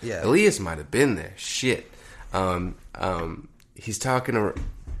now. Yeah. Elias might have been there. Shit. He's talking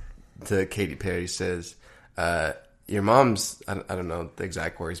to Katy Perry. Says, "Your mom's." I don't know the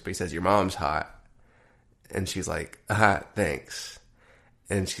exact words, but he says, "Your mom's hot," and she's like, "Thanks."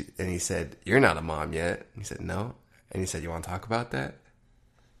 And he said, "You're not a mom yet." And he said, "No." And he said, "You want to talk about that?"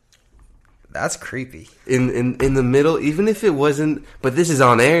 That's creepy. In the middle, even if it wasn't, but this is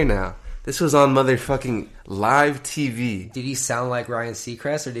on air now. This was on motherfucking live TV. Did he sound like Ryan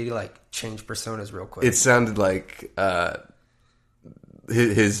Seacrest, or did he like change personas real quick? It sounded like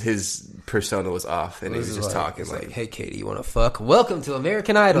his persona was off, and he was just talking like, "Hey, Katie, you want to fuck? Welcome to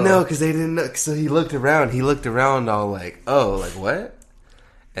American Idol." No, because they didn't know. So he looked around all like, "Oh, like what?"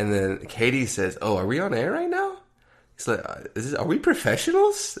 And then Katie says, "Oh, are we on air right now?" He's like, "Are we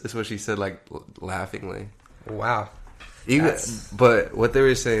professionals?" Is what she said, like laughingly. Wow. But what they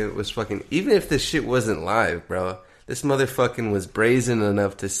were saying was fucking. Even if this shit wasn't live, bro, this motherfucking was brazen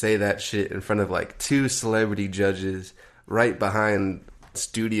enough to say that shit in front of like 2 celebrity judges, right behind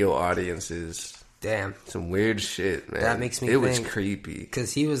studio audiences. Damn. Some weird shit, man. That makes me It think, was creepy.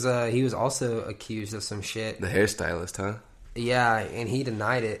 because he was also accused of some shit. The hairstylist, huh? Yeah, and he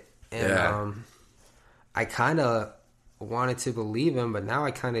denied it. And Yeah. I kind of wanted to believe him, but now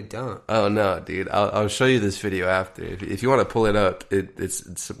I kind of don't. Oh no, dude! I'll show you this video after. If you want to pull it up, it's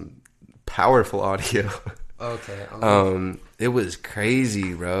some powerful audio. Okay. It was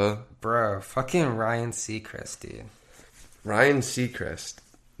crazy, bro. Bro, fucking Ryan Seacrest, dude. Ryan Seacrest,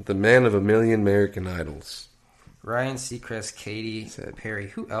 the man of a million American Idols. Ryan Seacrest, Katy Perry.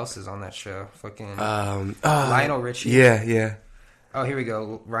 Who else is on that show? Fucking Lionel Richie. Yeah. Oh, here we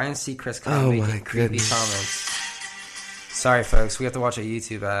go. Ryan Seacrest Oh, making my creepy goodness. comments. Sorry, folks. We have to watch a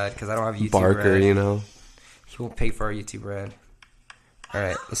YouTube ad because I don't have YouTube Barker, Red. you know. He won't pay for our YouTube Red. All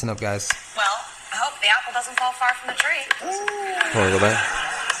right, listen up, guys. Well, I hope the apple doesn't fall far from the tree. Hold on, go back.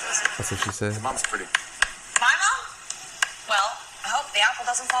 That's what she said. Mom's pretty. My mom? Well, I hope the apple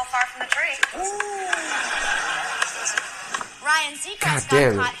doesn't fall far from the tree. Ryan Seacrest God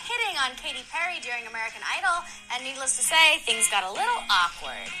damn got it. caught hitting on Katy Perry during American Idol, and needless to say, things got a little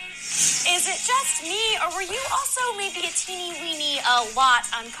awkward. Is it just me, or were you also maybe a teeny weeny, a lot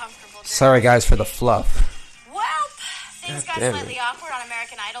uncomfortable? Sorry, guys, for the fluff. Well, things got damn slightly it. awkward on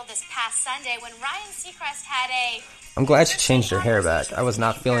American Idol this past Sunday when Ryan Seacrest had a... I'm glad she changed her hair back. I was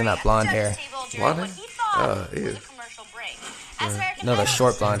not feeling that blonde hair. Blonde hair? Oh, ew. No, the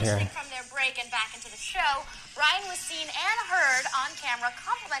short blonde hair. From their break and back into the show, Ryan was seen and heard on camera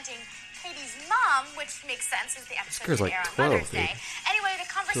complimenting Katie's mom, which makes sense as the episode girl's would like air on 12, Mother's Day. dude. Anyway, the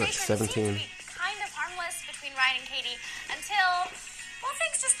conversation seemed 17. to be kind of harmless between Ryan and Katie until, well,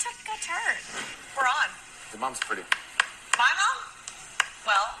 things just took a turn. We're on. Your mom's pretty. My mom?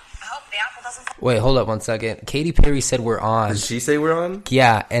 Well, I hope the apple doesn't fall. Wait, hold up one second. Katy Perry said we're on. Did she say we're on?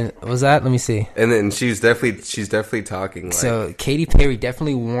 Yeah, and was that? Let me see. And then she's definitely talking like. So Katy Perry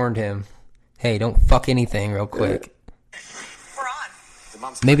definitely warned him, "Hey, don't fuck anything real quick." We're on. Your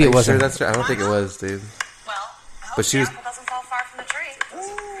mom's Maybe it Sure, wasn't. that's right. I don't think it was, dude. Well, I hope But she the was- apple doesn't fall far from the tree.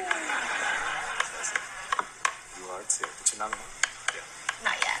 You are too, but you're not a mom.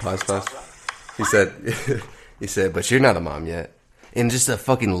 Not yet. Pause. He said, but you're not a mom yet. In just a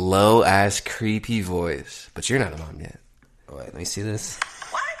fucking low ass creepy voice. But you're not a mom yet. Wait, let me see this.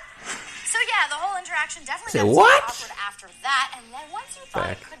 What? So yeah, the whole interaction definitely Say got what? awkward after that, and then once you thought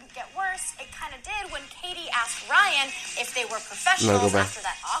Back. it couldn't get worse, it kind of did when Katie asked Ryan if they were No, professionals go back. after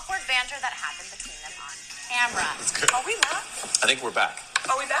that awkward banter that happened between them on camera. Are we back? I think we're back.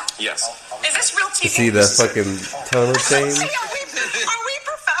 Are we back? Yes. Is this real You TV? see the fucking tonal change? Are we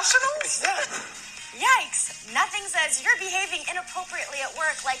professionals? Yikes. Nothing says you're behaving inappropriately at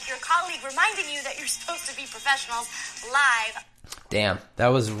work like your colleague reminding you that you're supposed to be professionals live. Damn, that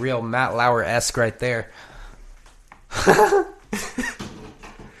was real Matt Lauer-esque right there. The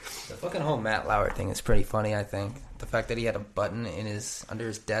fucking whole Matt Lauer thing is pretty funny, I think. The fact that he had a button under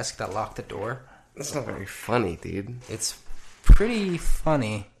his desk that locked the door. That's not very funny, dude. It's pretty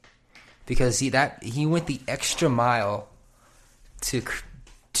funny. because he went the extra mile to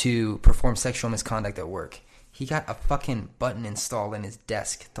perform sexual misconduct at work. He got a fucking button installed in his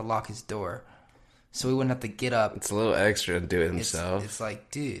desk to lock his door, so he wouldn't have to get up. It's a little extra to do it himself. It's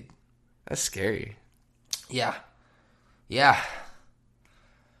like, dude, that's scary. Yeah. Damn.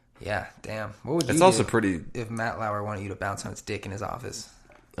 What would you It's also do pretty. if Matt Lauer wanted you to bounce on his dick in his office?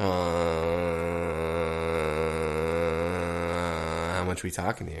 How much we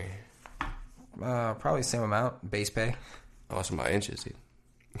talking here? Probably the same amount. Base pay. Awesome by inches, dude.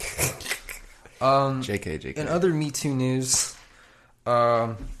 JK. In other Me Too news,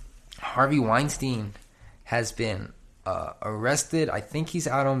 Harvey Weinstein has been arrested. I think he's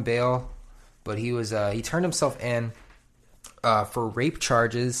out on bail, but he turned himself in for rape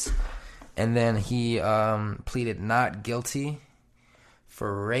charges, and then he pleaded not guilty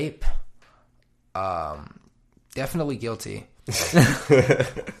for rape. Definitely guilty.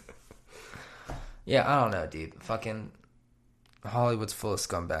 Yeah, I don't know, dude. Fucking Hollywood's full of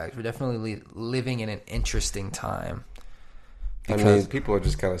scumbags. We're definitely living in an interesting time. I mean, people are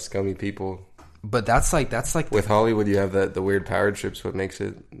just kind of scummy people. But that's like with Hollywood, you have the weird power trips. What makes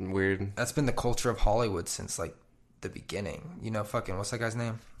it weird? That's been the culture of Hollywood since like the beginning. You know, fucking what's that guy's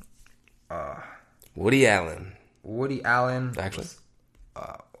name? Woody Allen. Actually,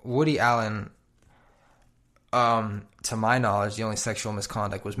 Woody Allen. To my knowledge, the only sexual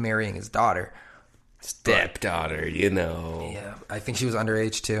misconduct was marrying his daughter. Stepdaughter, you know. Yeah, I think she was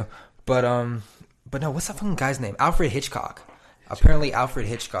underage too. But no, what's that fucking guy's name? Alfred Hitchcock. Apparently, Alfred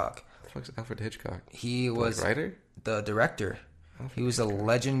Hitchcock. What the fuck's Alfred Hitchcock? He was writer, the director. He was a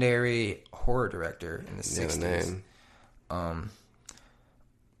legendary horror director in the 60s.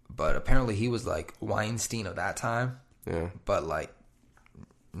 But apparently, he was like Weinstein of that time. Yeah. But like,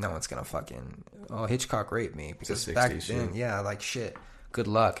 no one's gonna fucking Hitchcock raped me because back then, yeah, like shit. Good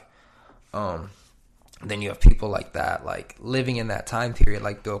luck. Then you have people like that, like living in that time period,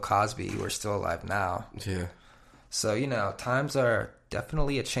 like Bill Cosby, who are still alive now. Yeah. So, you know, times are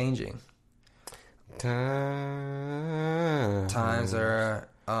definitely a-changing. Times are,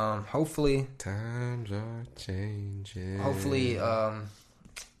 hopefully... Times are changing. Hopefully,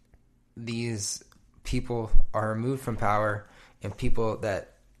 these people are removed from power, and people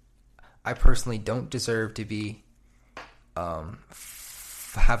that I personally don't deserve to be...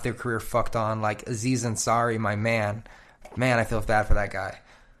 have their career fucked on, like Aziz Ansari, my man. Man, I feel bad for that guy.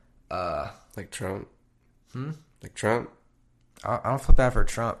 Like Trump. Like Trump. I don't feel bad for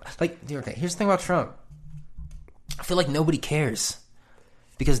Trump. Like, okay, here's the thing about Trump. I feel like nobody cares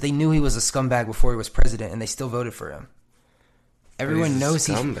because they knew he was a scumbag before he was president, and they still voted for him. Everyone knows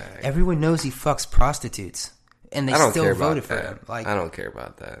he fucks prostitutes, and they still voted for him. Like, I don't care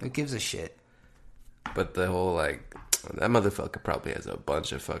about that. Who gives a shit? But the whole like. That motherfucker probably has a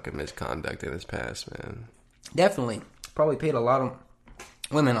bunch of fucking misconduct in his past, man. Definitely, probably paid a lot of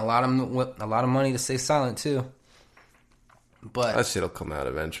women a lot of money to stay silent too. But that shit'll come out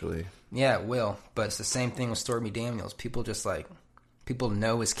eventually. Yeah, it will. But it's the same thing with Stormy Daniels. People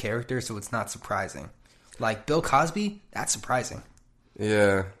know his character, so it's not surprising. Like Bill Cosby, that's surprising.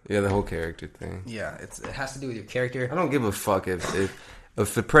 Yeah, the whole character thing. Yeah, it has to do with your character. I don't give a fuck if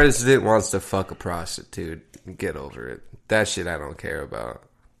the president wants to fuck a prostitute. Get over it. That shit I don't care about.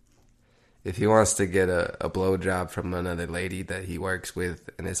 If he wants to get a blowjob from another lady that he works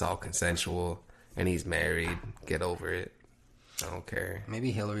with and it's all consensual and he's married, get over it. I don't care.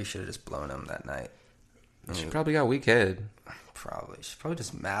 Maybe Hillary should have just blown him that night. She probably got a weak head. Probably. She's probably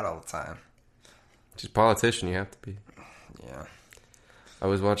just mad all the time. She's a politician, you have to be. Yeah. I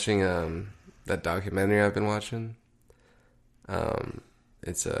was watching that documentary I've been watching.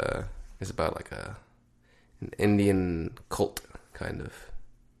 It's about like an Indian cult, kind of.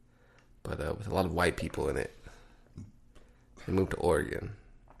 But with a lot of white people in it. They moved to Oregon.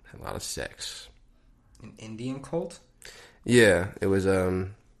 Had a lot of sex. An Indian cult? Yeah, it was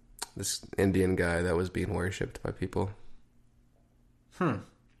this Indian guy that was being worshipped by people.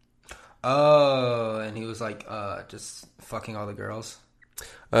 Oh, and he was like just fucking all the girls?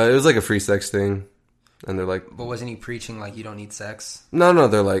 It was like a free sex thing. And they're like... But wasn't he preaching like you don't need sex? No,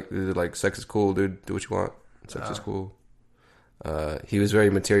 they're like sex is cool, dude. Do what you want. Sex is cool. He was very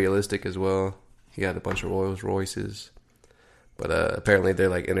materialistic as well. He had a bunch of Rolls Royces. But apparently their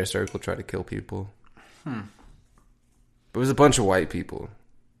like inner circle tried to kill people. But it was a bunch of white people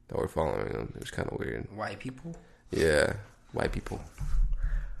that were following him. It was kind of weird. White people? Yeah, white people.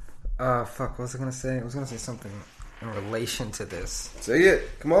 Fuck, what was I going to say? I was going to say something in relation to this. Say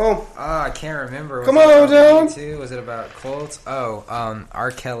it. Come on. I can't remember. Come on, John. Was it about cults? Oh,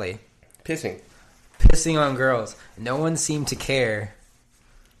 R. Kelly. Pissing on girls. No one seemed to care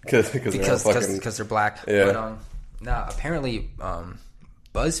because they're black. Yeah. But now apparently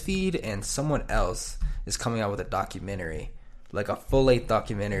BuzzFeed and someone else is coming out with a documentary, like a full-length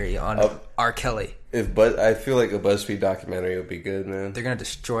documentary on R. Kelly. I feel like a BuzzFeed documentary would be good, man. They're gonna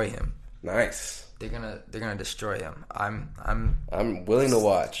destroy him. Nice. They're gonna destroy him. I'm willing to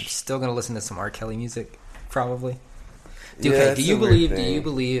watch. still gonna listen to some R. Kelly music, probably. Yeah, Okay, do it's you a weird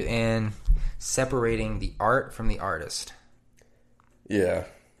believe thing. in separating the art from the artist? Yeah.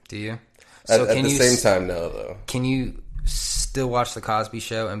 Do you? At the same time, no, though. Can you still watch the Cosby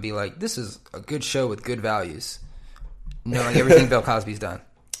Show and be like, this is a good show with good values, knowing everything Bill Cosby's done?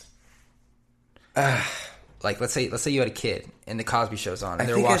 Like, let's say you had a kid and the Cosby Show's on and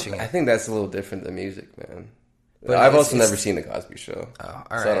they're watching it. I think that's a little different than music, man. But I've also never seen the Cosby Show, all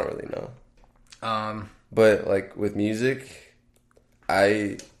so right. I don't really know. But like with music,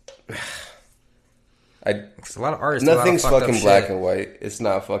 Because a lot of artists. nothing's do a lot of fucking fucked up black shit. and white. It's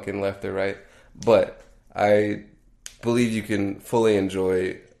not fucking left or right. But I believe you can fully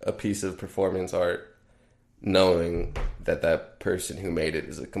enjoy a piece of performance art knowing that that person who made it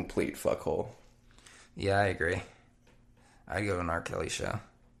is a complete fuckhole. Yeah, I agree. I'd go to an R. Kelly show.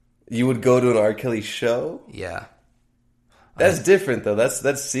 You would go to an R. Kelly show? Yeah, That's different though.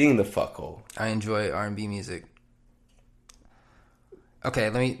 That's seeing the fuckhole. I enjoy R&B music.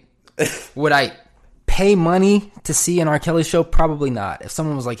 Okay, would I pay money to see an R. Kelly show? Probably not. If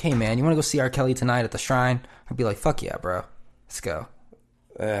someone was like, hey man, you want to go see R. Kelly tonight at the Shrine? I'd be like, fuck yeah, bro. Let's go.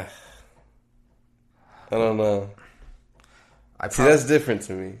 I don't know. I See, that's different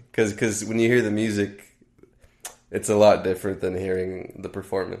to me. Because when you hear the music, it's a lot different than hearing the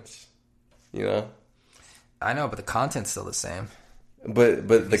performance. You know? I know, but the content's still the same. But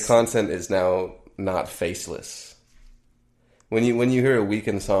the content is now not faceless. When you hear a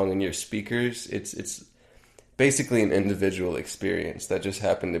Weeknd song in your speakers, it's basically an individual experience that just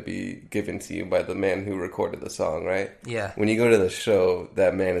happened to be given to you by the man who recorded the song, right? Yeah. When you go to the show,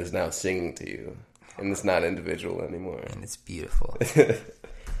 that man is now singing to you, and it's not individual anymore. And it's beautiful.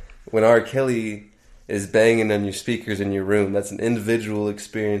 When R. Kelly is banging on your speakers in your room, that's an individual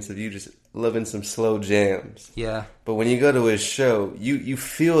experience of you just loving some slow jams. Yeah. But when you go to his show, you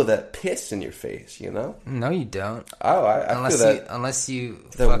feel that piss in your face, you know? No, you don't. Oh, I feel that. Unless you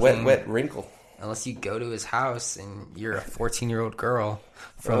The fucking, wet wrinkle. Unless you go to his house and you're a 14-year-old girl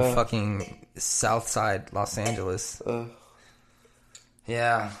from fucking Southside Los Angeles.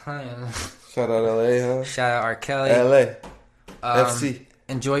 Yeah. Shout out LA, huh? Shout out R. Kelly. LA. FC.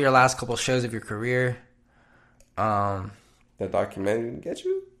 Enjoy your last couple shows of your career. That documentary didn't get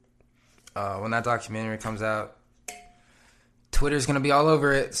you? When that documentary comes out, Twitter's gonna be all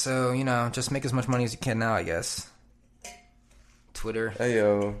over it. So just make as much money as you can now, I guess. Twitter. Hey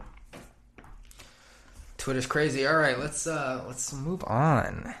yo. Twitter's crazy. All right, let's move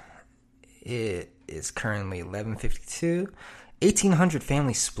on. It is currently 11:52. 1,800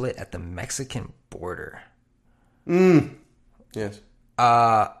 families split at the Mexican border. Yes.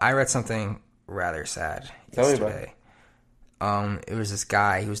 I read something rather sad Tell me yesterday. It was this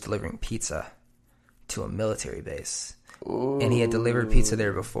guy who was delivering pizza to a military base. Ooh. And he had delivered pizza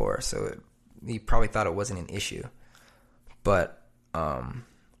there before, so he probably thought it wasn't an issue. But I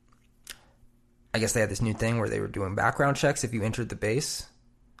guess they had this new thing where they were doing background checks if you entered the base.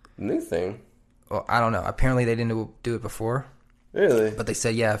 New thing? Well, I don't know. Apparently they didn't do it before. Really? But they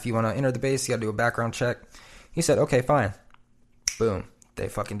said, yeah, if you want to enter the base, you got to do a background check. He said, okay, fine. Boom. They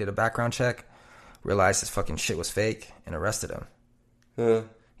fucking did a background check, realized his fucking shit was fake, and arrested him. Huh.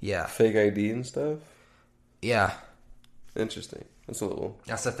 Yeah. Fake ID and stuff? Yeah. Interesting. That's a little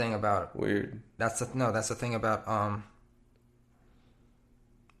That's the thing about... weird. That's the thing about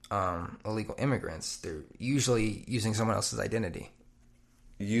illegal immigrants. They're usually using someone else's identity.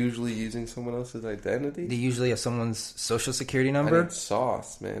 Usually using someone else's identity? They usually have someone's social security I number. need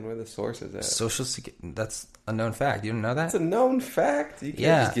sauce, man. Where the source is at? That's a known fact. You didn't know that? That's a known fact. You can't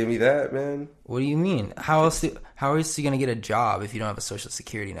Yeah. just give me that, man. What do you mean? How else you going to get a job if you don't have a social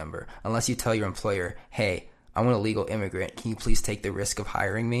security number? Unless you tell your employer, hey, I'm an illegal immigrant. Can you please take the risk of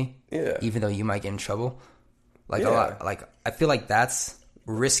hiring me? Yeah. Even though you might get in trouble? Like Yeah. a lot. Like I feel like that's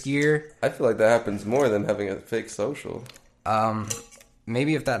riskier. I feel like that happens more than having a fake social.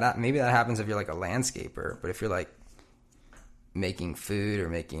 Maybe that happens if you're like a landscaper, but if you're like making food or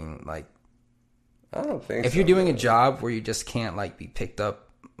making like I don't think if so, you're doing a man. job where you just can't like be picked up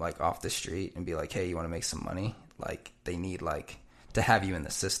like off the street and be like, hey, you want to make some money? Like they need like to have you in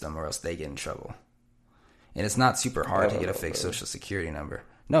the system or else they get in trouble. And it's not super hard to get a fake social security number.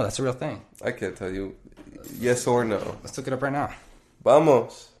 No, that's a real thing. I can't tell you yes or no. Let's look it up right now.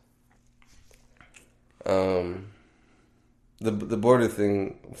 Vamos. the border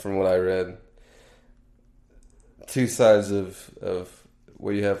thing, from what I read, two sides of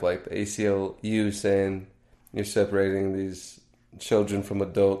where you have like the ACLU saying you're separating these children from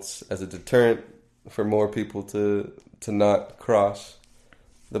adults as a deterrent for more people to not cross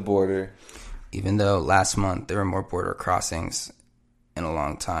the border. Even though last month there were more border crossings in a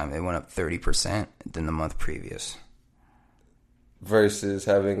long time, it went up 30% than the month previous. Versus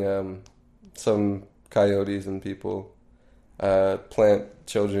having some coyotes and people plant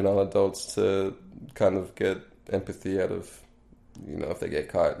children on adults to kind of get empathy out of, if they get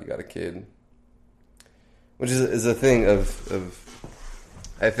caught, you got a kid. Which is a thing of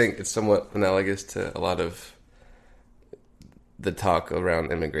I think it's somewhat analogous to a lot of the talk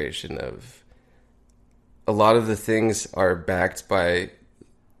around immigration of a lot of the things are backed by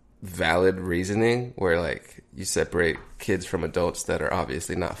valid reasoning where like you separate kids from adults that are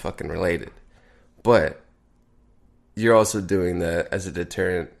obviously not fucking related. But you're also doing that as a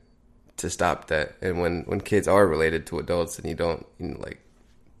deterrent to stop that. And when kids are related to adults and you don't like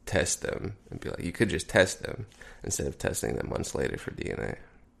test them and be like, you could just test them instead of testing them months later for DNA.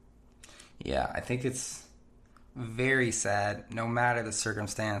 Yeah, I think it's very sad, no matter the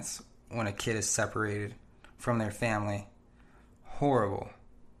circumstance, when a kid is separated from their family. Horrible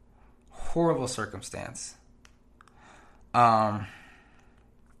circumstance. So I'm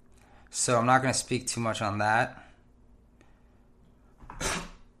not going to speak too much on that.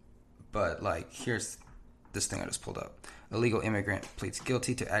 But, like, here's this thing I just pulled up. Illegal immigrant pleads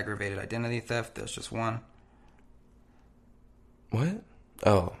guilty to aggravated identity theft. There's just one. What?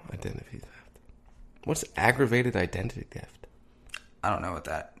 Oh, identity theft. What's aggravated identity theft? I don't know what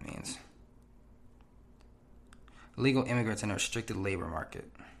that means. Illegal immigrants in a restricted labor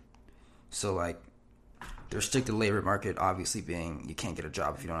market. So, like, the restricted labor market obviously being you can't get a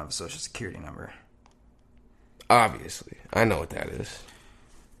job if you don't have a social security number. Obviously. I know what that is.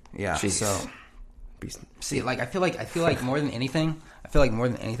 Yeah, Jeez. so... See, like, I feel like more than anything,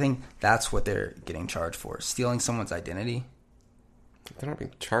 that's what they're getting charged for. Stealing someone's identity. They're not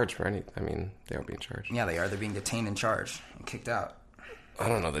being charged for anything. I mean, they are being charged. Yeah, they are. They're being detained and charged and kicked out. I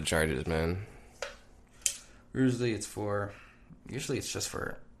don't know the charges, man. Usually it's just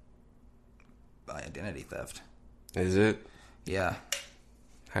for identity theft. Is it? Yeah.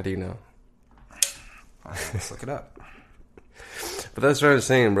 How do you know? Let's look it up. But that's what I was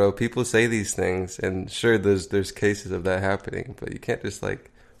saying, bro. People say these things, and sure, there's cases of that happening, but you can't just,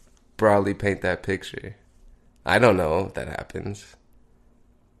 like, broadly paint that picture. I don't know if that happens.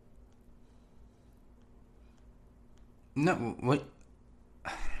 No, what?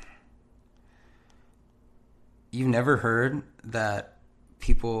 You've never heard that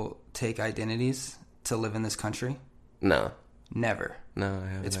people take identities to live in this country? No. Never. No, I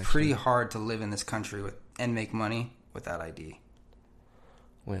haven't. It's actually. pretty hard to live in this country and make money without ID.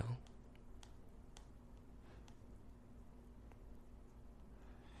 Well.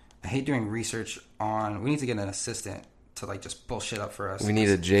 I hate doing research on... We need to get an assistant to, like, just bullshit up for us. We need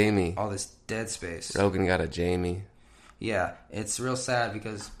a Jamie. All this dead space. Rogan got a Jamie. Yeah, it's real sad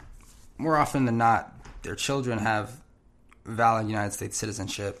because more often than not, their children have valid United States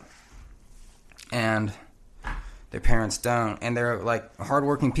citizenship, and their parents don't, and they're like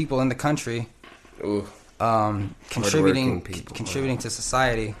hardworking people in the country, Ooh, contributing people. to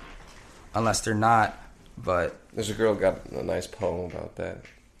society, unless they're not. But there's a girl got a nice poem about that.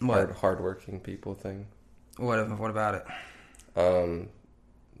 What? Hardworking people thing. What about it?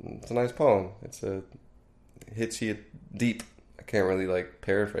 It's a nice poem. Hits you deep. I can't really like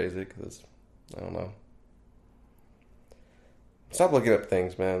paraphrase it because I don't know. Stop looking up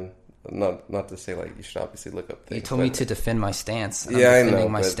things, man. Not to say like you should obviously look up things. You told me to defend my stance. Yeah, I know.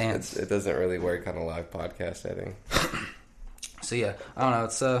 My but stance. It doesn't really work on a live podcast setting. So yeah, I don't know.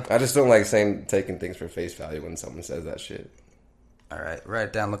 It's I just don't like taking things for face value when someone says that shit. All right, write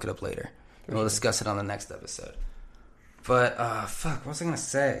it down. Look it up later. We'll discuss it on the next episode. But fuck, what was I gonna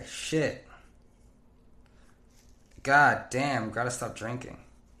say? Shit. God damn, gotta stop drinking.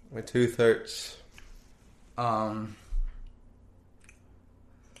 My tooth hurts.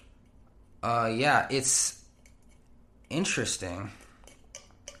 Yeah, it's interesting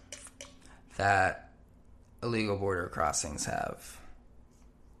that illegal border crossings have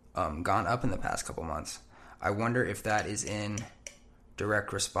gone up in the past couple months. I wonder if that is in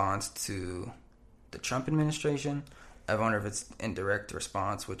direct response to the Trump administration. I wonder if it's in direct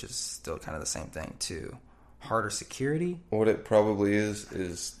response, which is still kind of the same thing, to harder security. What it probably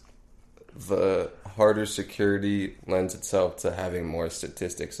is the harder security lends itself to having more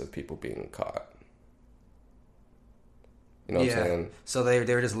statistics of people being caught. You know what I'm saying? So they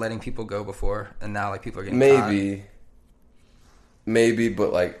were just letting people go before, and now like people are getting caught. Maybe. maybe,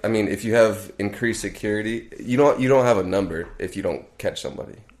 but like, I mean, if you have increased security, you don't have a number if you don't catch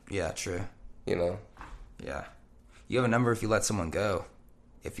somebody. Yeah, true. You know. Yeah. You have a number if you let someone go.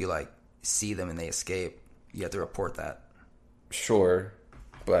 If you like see them and they escape, you have to report that. Sure,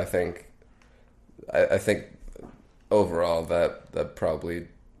 but I think overall that probably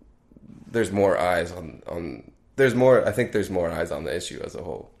there's more eyes on there's more. I think there's more eyes on the issue as a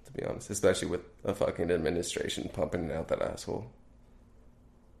whole. To be honest, especially with a fucking administration pumping out that asshole.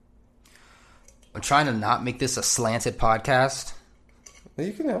 I'm trying to not make this a slanted podcast.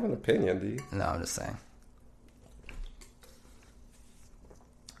 You can have an opinion, do you? No, I'm just saying.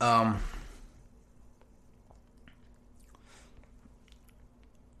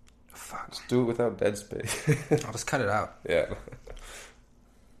 Fuck. Just do it without dead space. I'll just cut it out. Yeah.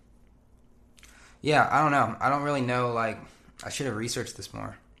 Yeah, I don't know. I don't really know, like, I should have researched this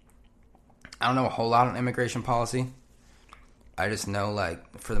more. I don't know a whole lot on immigration policy. I just know,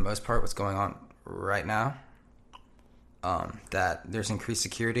 like, for the most part, what's going on right now, that there's increased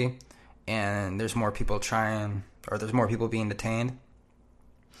security and there's more people there's more people being detained.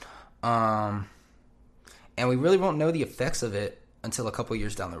 And we really won't know the effects of it until a couple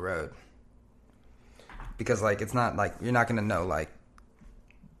years down the road. Because, like, it's not, like, you're not going to know, like,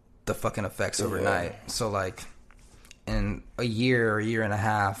 the fucking effects overnight. So, like, in a year or a year and a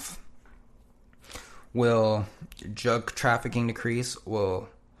half, will drug trafficking decrease? Will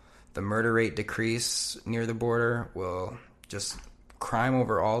the murder rate decrease near the border? Will just crime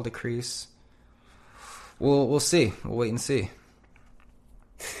overall decrease? We'll see. We'll wait and see.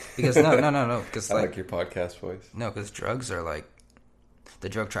 Because no. Because I like your podcast voice. No, because drugs are like the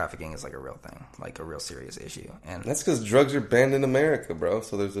drug trafficking is like a real thing, like a real serious issue, and that's because drugs are banned in America, bro.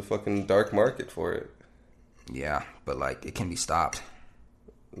 So there's a fucking dark market for it. Yeah, but like it can be stopped.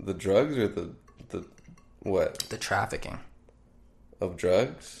 The drugs or the what? The trafficking of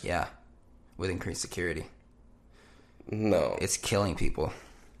drugs. Yeah, with increased security. No, it's killing people.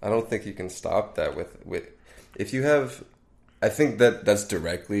 I don't think you can stop that with if you have. I think that's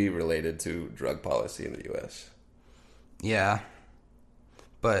directly related to drug policy in the U.S. Yeah,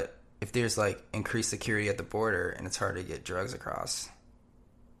 but if there's like increased security at the border and it's hard to get drugs across,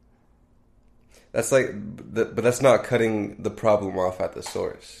 that's like, but that's not cutting the problem off at the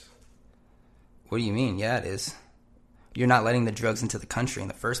source. What do you mean? Yeah, it is. You're not letting the drugs into the country in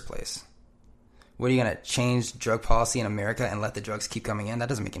the first place. What are you gonna change drug policy in America and let the drugs keep coming in? That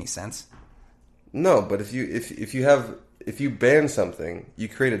doesn't make any sense. No, but if you ban something, you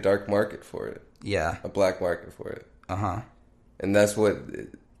create a dark market for it. Yeah. A black market for it. Uh-huh. And that's what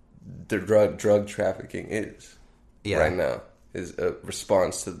the drug trafficking is. Yeah. Right now is a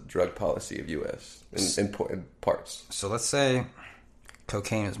response to the drug policy of U.S. in important parts. So let's say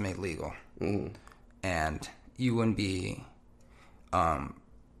cocaine is made legal, and you wouldn't be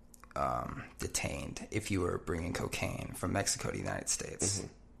detained if you were bringing cocaine from Mexico to the United States.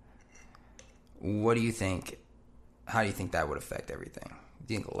 What do you think? How do you think that would affect everything?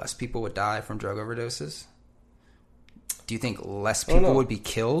 Do you think less people would die from drug overdoses? Do you think less people would be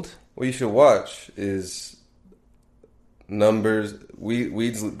killed? What you should watch is numbers.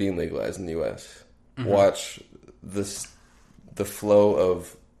 Weed's being legalized in the U.S. Watch the flow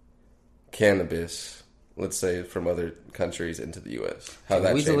of cannabis, let's say, from other countries into the U.S. How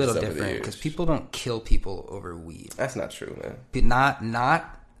that weed's changes a little over different the because years. people don't kill people over weed. That's not true, man.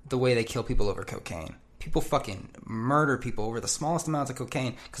 Not the way they kill people over cocaine. People fucking murder people over the smallest amounts of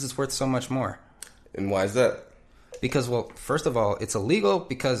cocaine because it's worth so much more. And why is that? Because, well, first of all, it's illegal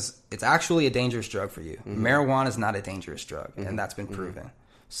because it's actually a dangerous drug for you. Marijuana is not a dangerous drug, and that's been proven.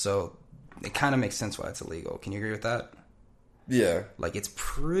 So it kind of makes sense why it's illegal. Can you agree with that? Yeah. Like,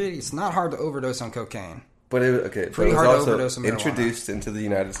 it's not hard to overdose on cocaine. But it Pretty was hard to also overdose on marijuana. introduced into the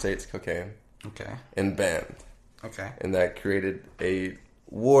United States, cocaine. Okay. And banned. Okay. And that created a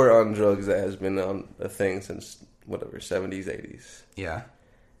war on drugs that has been on a thing since, 70s, 80s. Yeah.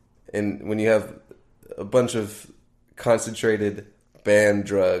 And when you have a bunch of concentrated banned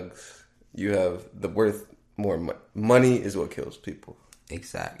drugs, you have the worth more money is what kills people.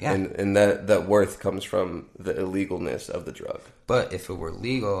 Exactly. Yeah. And that worth comes from the illegalness of the drug. But if it were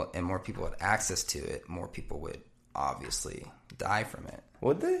legal and more people had access to it, more people would obviously die from it.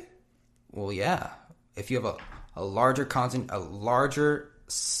 Would they? Well, yeah. If you have a larger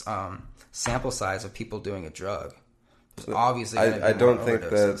sample size of people doing a drug, So obviously I don't think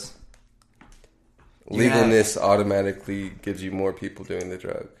that legalness automatically gives you more people doing the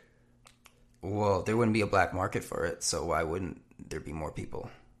drug. Well, there wouldn't be a black market for it, so why wouldn't there be more people?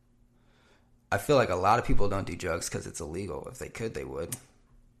 I feel like a lot of people don't do drugs because it's illegal. If they could, they would.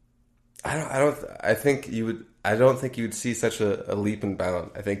 I think you would. I don't think you would see such a leap and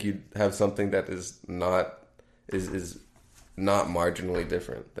bound. I think you'd have something that is not marginally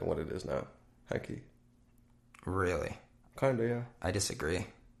different than what it is now. Hecky. Really? Kinda, yeah. I disagree.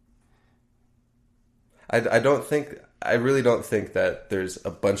 I really don't think that there's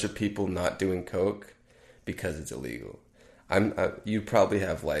a bunch of people not doing coke because it's illegal. You probably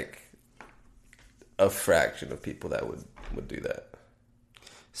have like a fraction of people that would do that.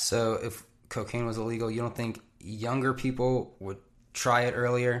 So if cocaine was illegal, you don't think younger people would try it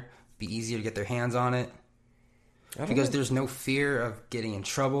earlier, be easier to get their hands on it? Because there's no fear of getting in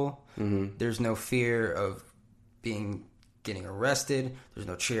trouble. Mm-hmm. There's no fear of getting arrested. There's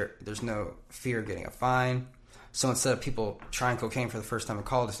no fear of getting a fine. So instead of people trying cocaine for the first time in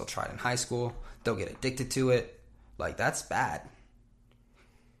college, they'll try it in high school. They'll get addicted to it. Like, that's bad.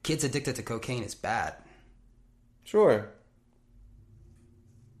 Kids addicted to cocaine is bad. Sure.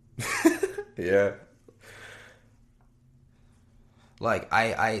 Yeah. Like,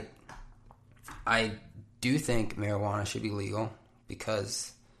 I do think marijuana should be legal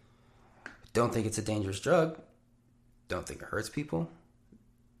because I don't think it's a dangerous drug. Don't think it hurts people.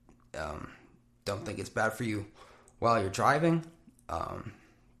 Don't think it's bad for you while you're driving.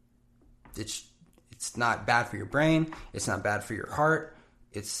 It's not bad for your brain. It's not bad for your heart.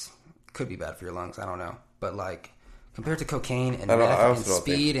 Could be bad for your lungs. I don't know. But like compared to cocaine and meth and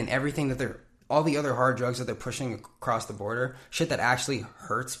speed and everything all the other hard drugs that they're pushing across the border, shit that actually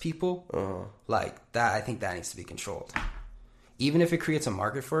hurts people, like that, I think that needs to be controlled. Even if it creates a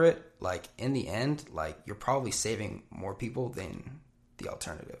market for it, like in the end, like you're probably saving more people than the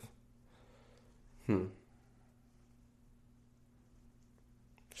alternative.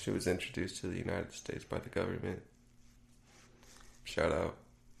 She was introduced to the United States by the government. Shout out.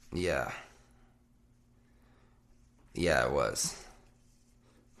 Yeah. Yeah, it was.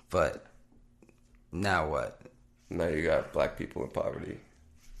 But now what? Now you got black people in poverty.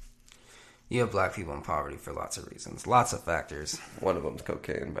 You have black people in poverty for lots of reasons. Lots of factors. One of them's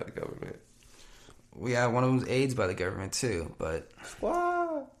cocaine by the government. Yeah, one of them's AIDS by the government too, but...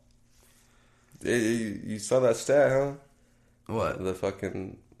 What? You saw that stat, huh? What? The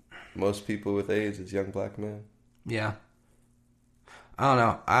fucking... Most people with AIDS is young black men. Yeah. I don't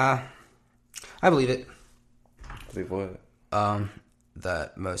know. I believe it. Believe what?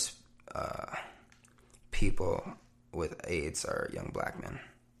 That most people with AIDS are young black men.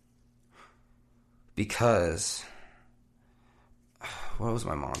 Because... What was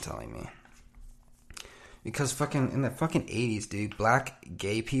my mom telling me? Because in the fucking 80s, dude, black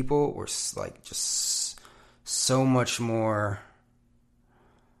gay people were like just so much more...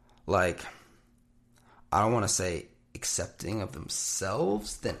 Like, I don't want to say accepting of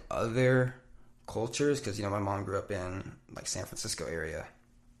themselves than other cultures, because, you know, my mom grew up in, like, San Francisco area.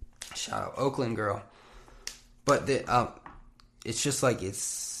 Shout out Oakland girl. But it's just, like,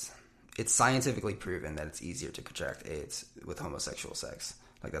 it's scientifically proven that it's easier to contract AIDS with homosexual sex.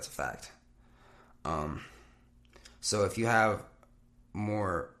 Like, that's a fact. So if you have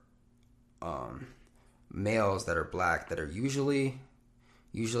more males that are black that are usually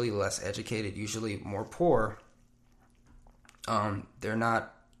less educated, usually more poor, they're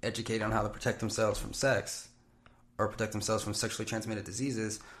not educated on how to protect themselves from sex or protect themselves from sexually transmitted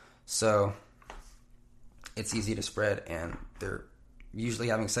diseases. So it's easy to spread, and they're usually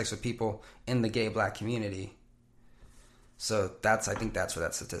having sex with people in the gay black community. So I think that's where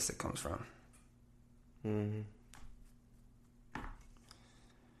that statistic comes from. Mm-hmm.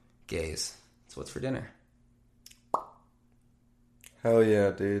 Gays. That's what's for dinner. Hell yeah,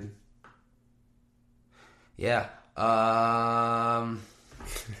 dude. Yeah.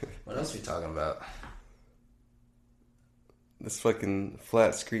 What else are we talking about? This fucking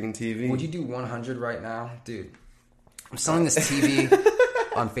flat screen TV. Would you do 100 right now? Dude, I'm selling this TV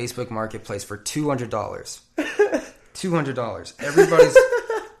on Facebook Marketplace for $200. $200. Everybody's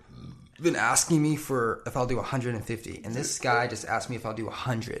been asking me if I'll do 150, and this guy just asked me if I'll do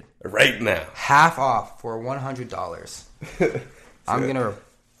 100 right now. Half off for $100.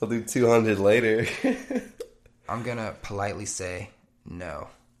 I'll do 200 later. I'm gonna politely say no.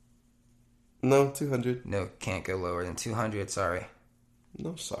 No, 200. No, can't go lower than 200. Sorry.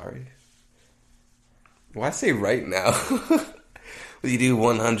 No, sorry. Why say right now? Will you do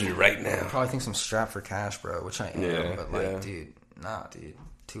 100 right now? I probably think I'm strapped for cash, bro, which I am. Yeah, but like, dude, nah, dude,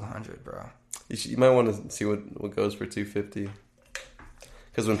 200, bro. You might want to see what goes for 250.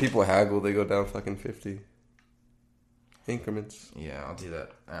 Because when people haggle, they go down fucking 50 increments. Yeah, I'll do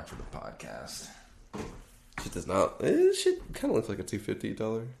that after the podcast. Shit does not. It shit kind of looks like a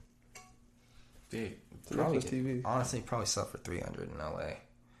 $250. Dude, it's probably TV. Honestly, probably sell for 300 in LA.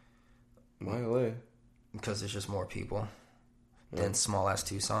 Why LA? Because there's just more people than small ass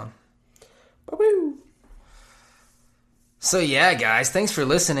Tucson. Ba-boo. So yeah, guys, thanks for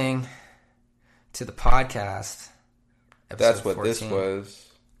listening to the podcast. That's what 14. this was.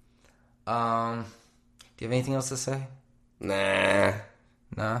 Do you have anything else to say? Nah.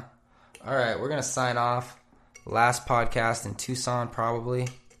 Nah. All right, we're gonna sign off. Last podcast in Tucson, probably.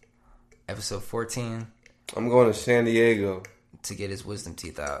 Episode 14. I'm going to San Diego to get his wisdom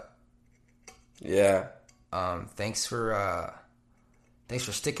teeth out. Yeah. Thanks for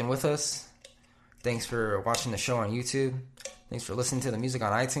sticking with us. Thanks for watching the show on YouTube. Thanks for listening to the music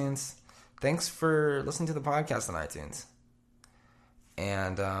on iTunes. Thanks for listening to the podcast on iTunes.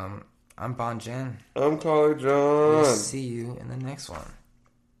 And I'm Bon Jen. I'm Caller John. We'll see you in the next one.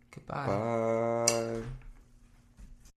 Goodbye. Bye.